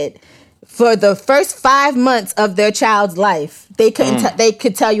said for the first 5 months of their child's life, they couldn't. They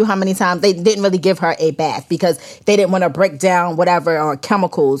could tell you how many times they didn't really give her a bath because they didn't want to break down whatever or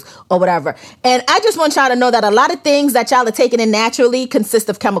chemicals or whatever. And I just want y'all to know that a lot of things that y'all are taking in naturally consist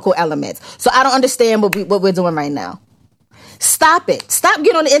of chemical elements. So I don't understand what we're doing right now. Stop it. Stop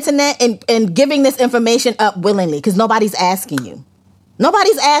getting on the internet and giving this information up willingly because nobody's asking you.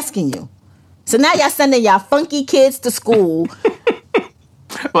 Nobody's asking you. So now y'all sending y'all funky kids to school.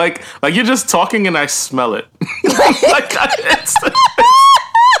 like you're just talking and I smell it.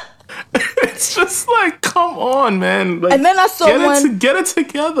 It's just like, come on, man. Like, and then I saw get it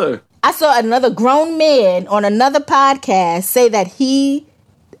together. I saw another grown man on another podcast say that he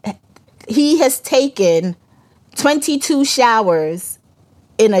has taken 22 showers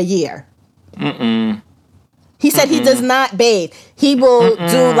in a year. He said he does not bathe. He will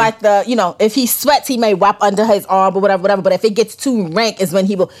do like if he sweats, he may wipe under his arm or whatever. But if it gets too rank is when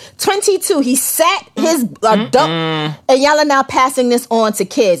he will. 22, he sat his adult, and y'all are now passing this on to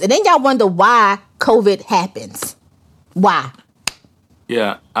kids. And then y'all wonder why COVID happens. Why?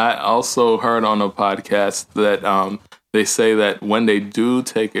 Yeah, I also heard on a podcast that they say that when they do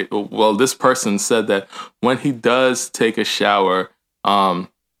take it, well, this person said that when he does take a shower,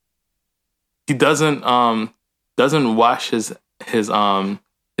 he doesn't wash his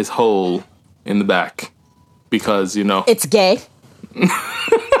hole in the back because it's gay. Because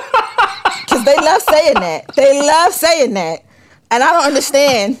they love saying that. They love saying that, and I don't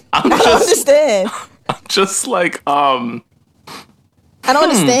understand. I don't understand. I'm just like I don't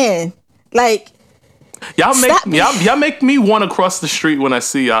understand. Like. Y'all make me want to cross the street when I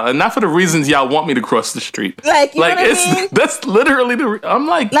see y'all, and not for the reasons y'all want me to cross the street. Like, you know what I mean? That's literally I'm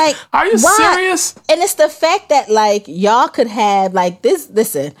like, are you serious? And it's the fact that like y'all could have like this.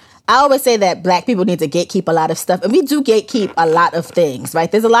 Listen, I always say that black people need to gatekeep a lot of stuff, and we do gatekeep a lot of things.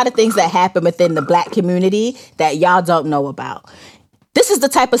 Right? There's a lot of things that happen within the black community that y'all don't know about. This is the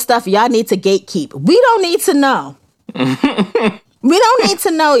type of stuff y'all need to gatekeep. We don't need to know. We don't need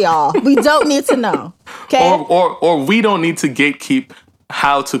to know, y'all. We don't need to know. Okay? Or we don't need to gatekeep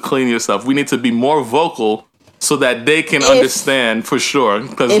how to clean yourself. We need to be more vocal so that they can understand for sure.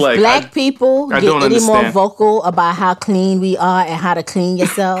 Because if black people get any more vocal about how clean we are and how to clean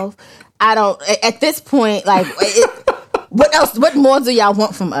yourself, I don't. At this point, like, what else? What more do y'all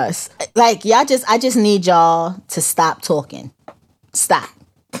want from us? Like, I just need y'all to stop talking. Stop.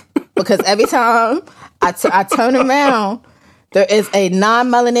 Because every time I turn around, there is a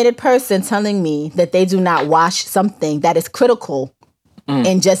non-melanated person telling me that they do not wash something that is critical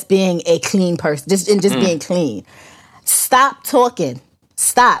in just being a clean person, just being clean. Stop talking.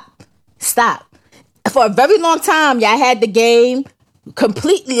 Stop. For a very long time, y'all had the game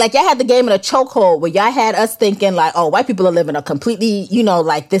completely, like y'all had the game in a chokehold where y'all had us thinking like, oh, white people are living a completely,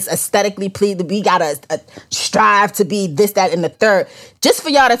 like this aesthetically pleasing. We gotta strive to be this, that, and the third. Just for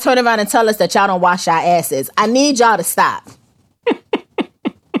y'all to turn around and tell us that y'all don't wash your asses. I need y'all to stop.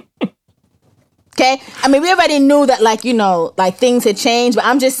 Okay? I mean, we already knew that, like things had changed, but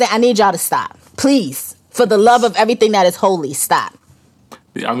I'm just saying, I need y'all to stop. Please. For the love of everything that is holy, stop.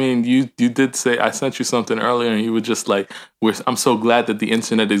 I mean, you did say, I sent you something earlier, and you were just like, I'm so glad that the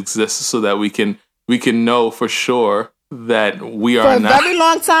internet exists so that we can know for sure that we are not. For a very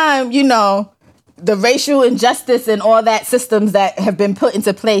long time, the racial injustice and all that systems that have been put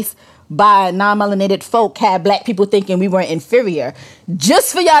into place by non-melanated folk had black people thinking we weren't inferior.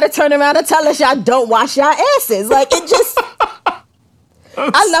 Just for y'all to turn around and tell us y'all don't wash y'all asses. Like, it just...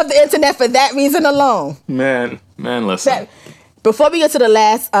 I love the internet for that reason alone. Man, listen. Before we get to the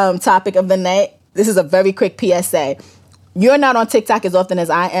last topic of the night, this is a very quick PSA. You're not on TikTok as often as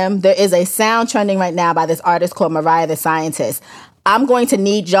I am. There is a sound trending right now by this artist called Mariah the Scientist. I'm going to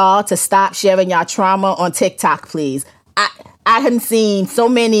need y'all to stop sharing y'all trauma on TikTok, please. I hadn't seen so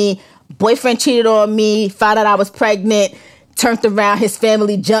many... Boyfriend cheated on me, found out I was pregnant, turned around, his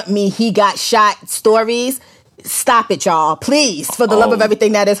family jumped me, he got shot stories. Stop it, y'all. Please, for the love of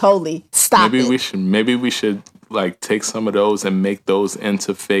everything that is holy. Stop it. Maybe we should like take some of those and make those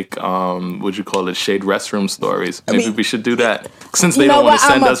into fake what'd you call it, shade restroom stories. Maybe we should do that. Since they don't want to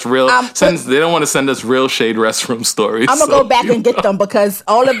send us real shade restroom stories. I'm gonna go back and get them because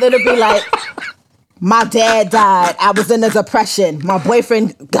all of it'll be like my dad died. I was in a depression. My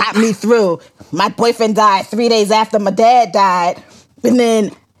boyfriend got me through. My boyfriend died 3 days after my dad died. And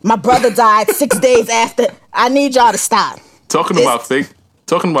then my brother died 6 days after. I need y'all to stop. Talking about fake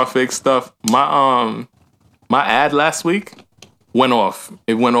stuff. My ad last week went off.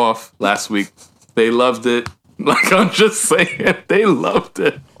 It went off last week. They loved it. Like, I'm just saying, they loved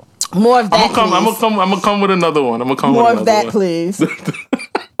it. More of that, I'm gonna come with another one. More of that, please.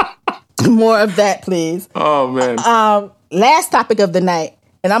 More of that, please. Oh, man. Last topic of the night,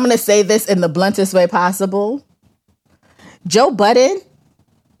 and I'm going to say this in the bluntest way possible. Joe Budden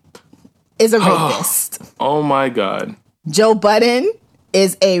is a rapist. Oh, my God. Joe Budden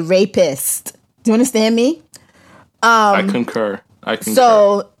is a rapist. Do you understand me? I concur.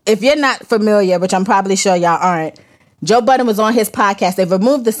 So, if you're not familiar, which I'm probably sure y'all aren't, Joe Budden was on his podcast. They've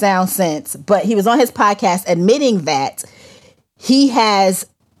removed the sound since, but he was on his podcast admitting that he has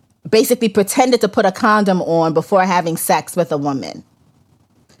basically pretended to put a condom on before having sex with a woman.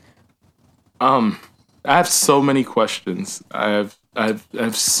 I have so many questions. I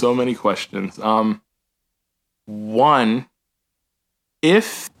have so many questions. One,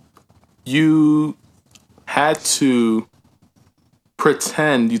 if you had to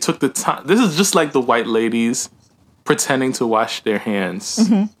pretend, you took the time. This is just like the white ladies pretending to wash their hands.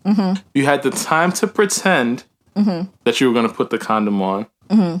 Mm-hmm, mm-hmm. You had the time to pretend that you were going to put the condom on.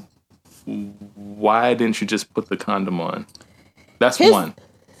 Mm-hmm. Why didn't you just put the condom on? That's one.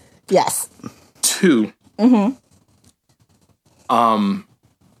 Yes. Two.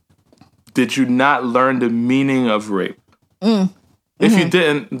 Did you not learn the meaning of rape? If you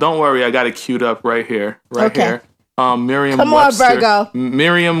didn't, don't worry. I got it queued up right here. Here.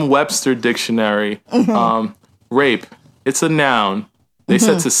 Merriam-Webster Dictionary. Rape. It's a noun. They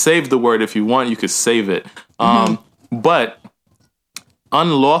said to save the word. If you want, you could save it. But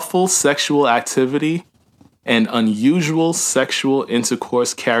unlawful sexual activity and unusual sexual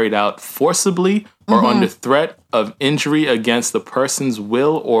intercourse carried out forcibly or under threat of injury against the person's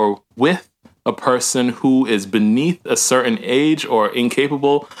will or with a person who is beneath a certain age or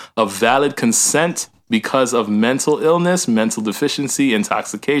incapable of valid consent because of mental illness, mental deficiency,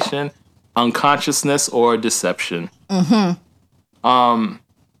 intoxication, unconsciousness, or deception. That's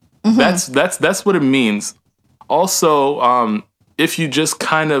what it means. Also, if you just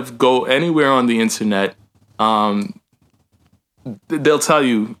kind of go anywhere on the internet, they'll tell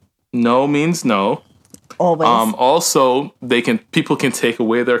you no means no. Always. Also, people can take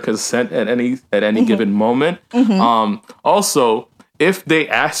away their consent at any given moment. Also, if they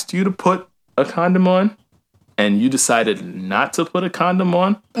asked you to put a condom on and you decided not to put a condom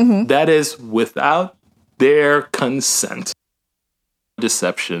on, that is without their consent.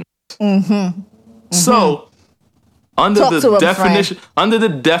 Deception. So, under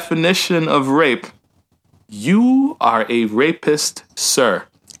the definition of rape, you are a rapist, sir.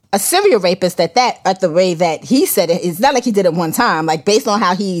 A serial rapist at the way that he said it. It's not like he did it one time. Like, based on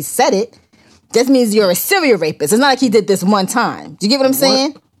how he said it, just means you're a serial rapist. It's not like he did this one time. Do you get what I'm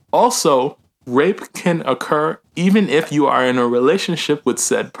saying? Also, rape can occur even if you are in a relationship with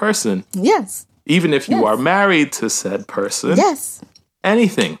said person. Yes. Even if you are married to said person. Yes.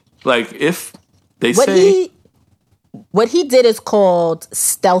 Anything. Like, if they what he did is called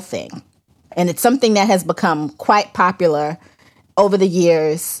stealthing. And it's something that has become quite popular over the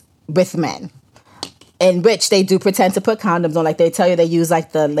years with men, in which they do pretend to put condoms on. Like, they tell you they use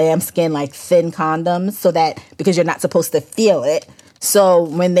like the lambskin, like thin condoms, so that because you're not supposed to feel it. So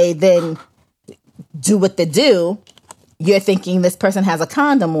when they then do what they do, you're thinking this person has a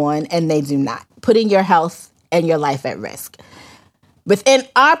condom on, and they do not, putting your health and your life at risk. Within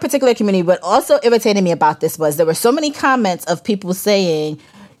our particular community, what also irritated me about this was there were so many comments of people saying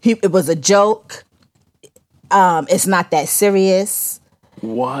it was a joke. It's not that serious.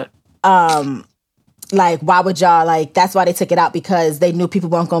 What? Like, why would y'all, like, that's why they took it out, because they knew people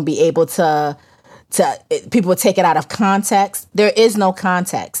weren't going to be able to people would take it out of context. There is no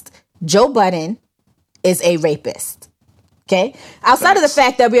context. Joe Budden is a rapist. Okay? Outside of the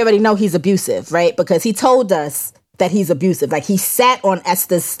fact that we already know he's abusive, right? Because he told us that he's abusive. Like, he sat on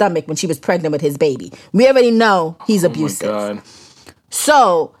Esther's stomach when she was pregnant with his baby. We already know he's abusive. Oh my God.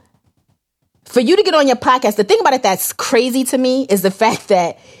 So, for you to get on your podcast, the thing about it that's crazy to me is the fact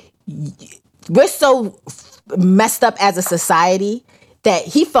that we're so messed up as a society that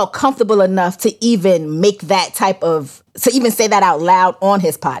he felt comfortable enough to even make that to even say that out loud on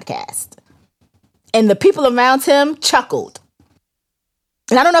his podcast. And the people around him chuckled.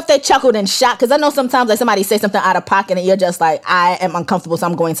 And I don't know if they chuckled in shock, because I know sometimes like somebody say something out of pocket and you're just like, I am uncomfortable, so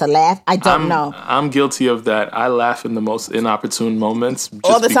I'm going to laugh. I don't know. I'm guilty of that. I laugh in the most inopportune moments.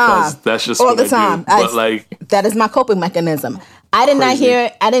 All the time. That's just all what the time. But that is my coping mechanism. I did not hear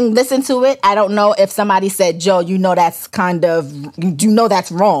it. I didn't listen to it. I don't know if somebody said, Joe, that's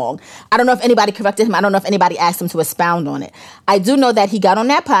that's wrong. I don't know if anybody corrected him. I don't know if anybody asked him to expound on it. I do know that he got on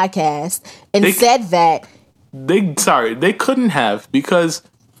that podcast and said that. They couldn't have, because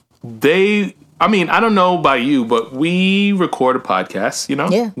I mean, I don't know about you, but we record a podcast,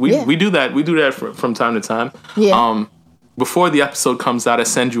 Yeah. We do that. We do that from time to time. Yeah. Before the episode comes out, I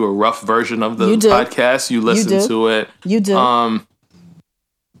send you a rough version of the podcast. You listen to it. You do.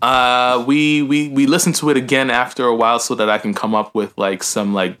 We listen to it again after a while so that I can come up with like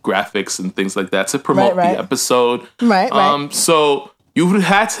some like graphics and things like that to promote the episode. Right. So you would have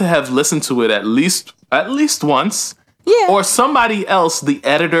had to have listened to it at least once. Yeah. Or somebody else, the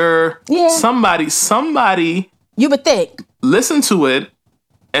editor, somebody you would think listen to it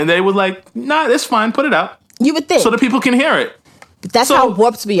and they would like, nah, it's fine, put it out. You would think. So that people can hear it. That's how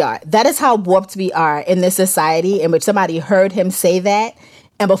warped we are. That is how warped we are in this society in which somebody heard him say that.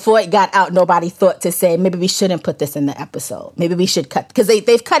 And before it got out, nobody thought to say, maybe we shouldn't put this in the episode. Maybe we should cut. Because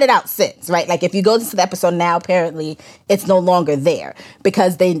they've cut it out since, right? Like if you go to the episode now, apparently it's no longer there.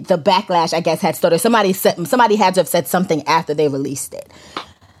 Because the backlash, I guess, had started. Somebody had to have said something after they released it.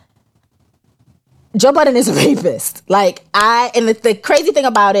 Joe Budden is a rapist. And the crazy thing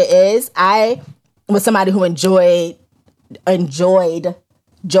about it is I was somebody who enjoyed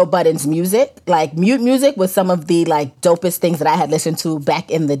Joe Budden's music. Like mute music was some of the like dopest things that I had listened to back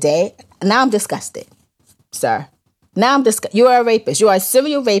in the day. Now I'm disgusted, sir. Now I'm disgusted. You are a rapist. You are a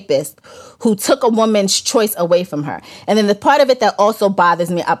serial rapist who took a woman's choice away from her. And then the part of it that also bothers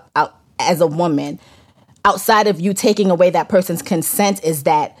me out as a woman, outside of you taking away that person's consent, is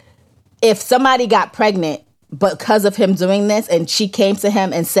that if somebody got pregnant because of him doing this and she came to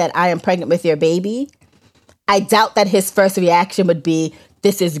him and said, I am pregnant with your baby, I doubt that his first reaction would be,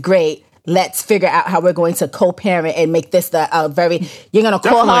 this is great. Let's figure out how we're going to co-parent and make this you're going to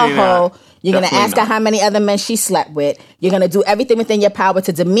call her a hoe. You're going to ask her how many other men she slept with. You're going to do everything within your power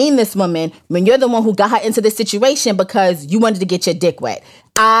to demean this woman when you're the one who got her into this situation because you wanted to get your dick wet.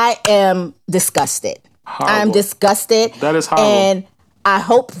 I am disgusted. Horrible. I'm disgusted. That is horrible. And I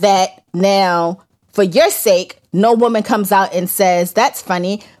hope that now, for your sake, no woman comes out and says, that's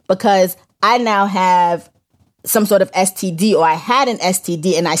funny because I now have some sort of STD, or I had an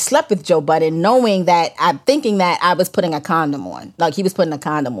STD and I slept with Joe Budden I'm thinking that I was putting a condom on. Like he was putting a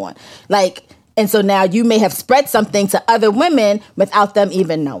condom on. And so now you may have spread something to other women without them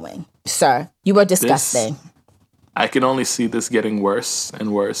even knowing. Sir, you are disgusting. I can only see this getting worse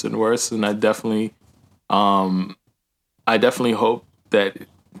and worse and worse. And I definitely hope that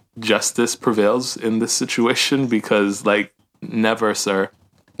justice prevails in this situation because never, sir.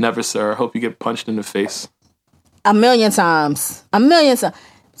 Never, sir. I hope you get punched in the face. A million times.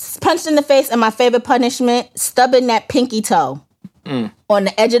 Punched in the face, and my favorite punishment, stubbing that pinky toe on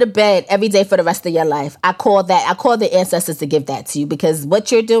the edge of the bed every day for the rest of your life. I call the ancestors to give that to you because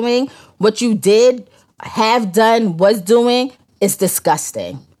what you're doing, what you did, have done, was doing, is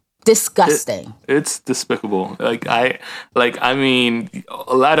disgusting. Disgusting. It's despicable. I mean,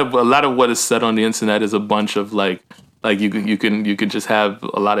 a lot of what is said on the internet is a bunch of you can just have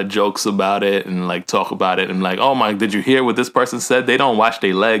a lot of jokes about it and talk about it and oh my, did you hear what this person said? They don't wash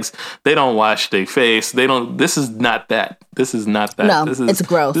their legs. They don't wash their face. This is not that. No, it's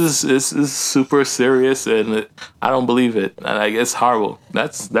gross. This is super serious and I don't believe it. It's horrible.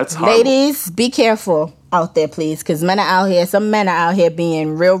 That's horrible. Ladies, be careful out there, please, because some men are out here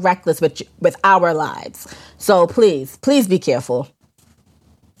being real reckless with our lives. So please be careful.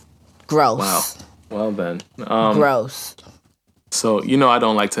 Gross. Wow. Well then, gross. So I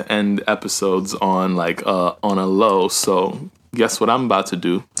don't like to end episodes on on a low. So guess what I'm about to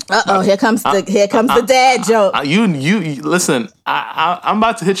do? Here comes the dad joke. You listen. I'm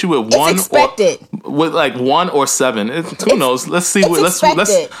about to hit you with one. It's expected. With 1 or 7. Who knows? Let's see.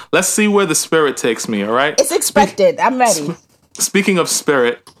 Let's see where the spirit takes me. All right. It's expected. I'm ready. Speaking of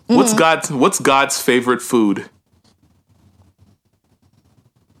spirit, what's God's favorite food?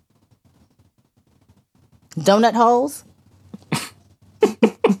 Donut holes?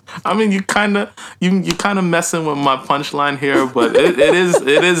 I mean, you kind of messing with my punchline here, but it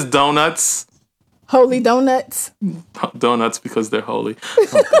is donuts. Holy donuts? Donuts because they're holy.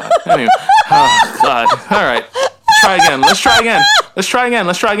 Oh, God. Anyway, oh, God. All right. Try again. Let's try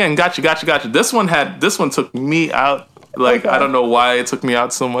again. Gotcha. This one took me out. Okay. I don't know why it took me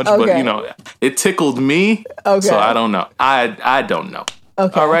out so much, okay. But it tickled me. Okay. So I don't know. I don't know.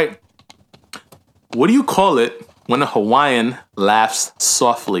 Okay. All right. What do you call it when a Hawaiian laughs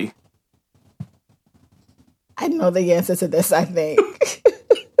softly? I know the answer to this, I think.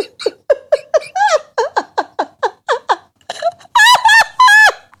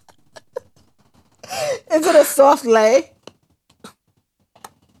 Is it a soft lay?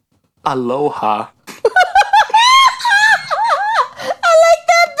 Aloha. I like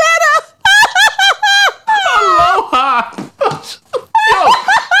that better. Aloha. Yo,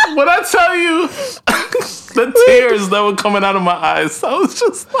 when I tell you the tears that were coming out of my eyes, I was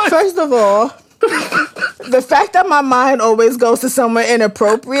just like... First of all, the fact that my mind always goes to somewhere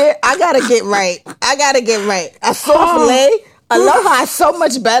inappropriate, I gotta get right. A soft lay? Aloha is so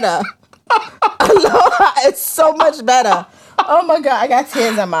much better. Aloha is so much better. Oh my God, I got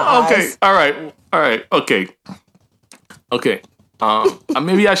tears in my eyes. Okay, all right, okay.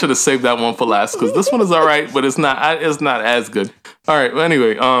 Maybe I should have saved that one for last because this one is all right, but it's not as good. All right, well,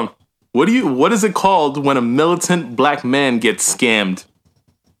 anyway, what is it called when a militant black man gets scammed?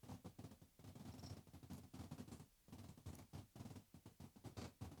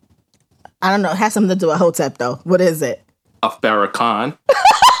 I don't know. It has something to do with Hotep, though. What is it? A Farrakhan.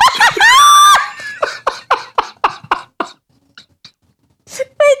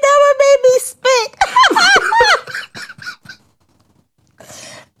 They never made me spit.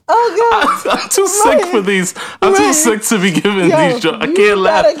 Oh, God. I'm too sick for these. I'm too sick to be giving these jokes. I can't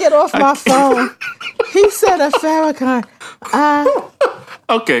laugh. You gotta get off my phone. He said a Farrakhan.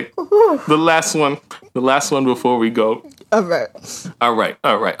 Okay. The last one before we go. All right.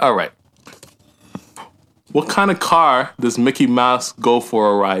 What kind of car does Mickey Mouse go for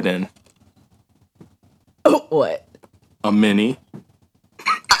a ride in? What? A Mini.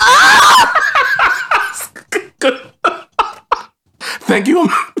 Thank you.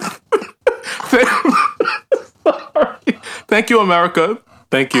 Thank you, America.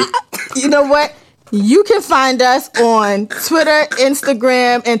 Thank you. You know what? You can find us on Twitter,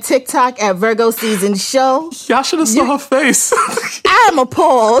 Instagram, and TikTok at Virgo Season Show. Y'all should have saw her face. I'm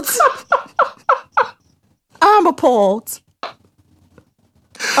appalled. Oh my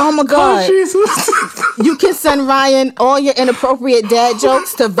God. Oh, Jesus. You can send Ryan all your inappropriate dad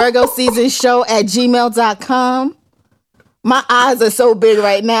jokes to virgosseasonshow@gmail.com. My eyes are so big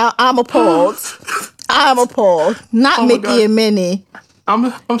right now. I'm appalled. Not Mickey and Minnie.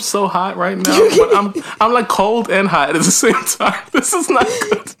 I'm so hot right now, but I'm like cold and hot at the same time. This is not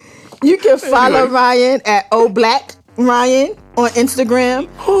good. You can follow Ryan at OBlackRyan on Instagram.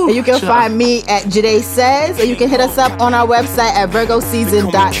 And you can find me at Jade Says, or you can hit us up on our website at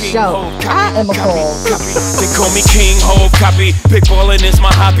virgoseason.show. I am appalled. They call me King Hove Copy. Pickballing is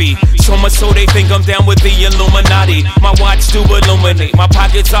my hobby. So much so they think I'm down with the Illuminati. My watch do illuminate, my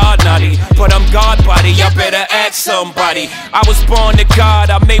pockets are naughty. But I'm God body, I better ask somebody. I was born to God,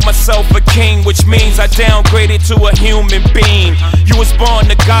 I made myself a king, which means I downgraded to a human being. You was born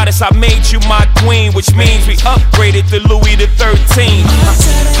to goddess, I made you my queen, which means we upgraded to Louis the 13th.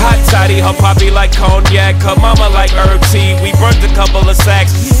 Hot toddy, her poppy like cognac, her mama like herb tea. We burnt a couple of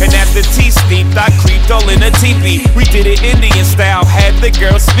sacks, and after tea steeped, I creeped all in a teepee. We did it Indian style, had the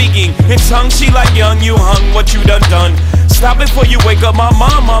girl speaking in tongue. She like young, you hung, what you done. Stop before you wake up my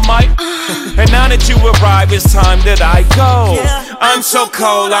mama, might. And now that you arrive, it's time that I go. I'm so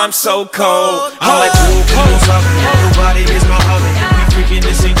cold. I'm like, nobody is my oven. We freaking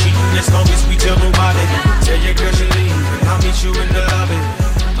this ain't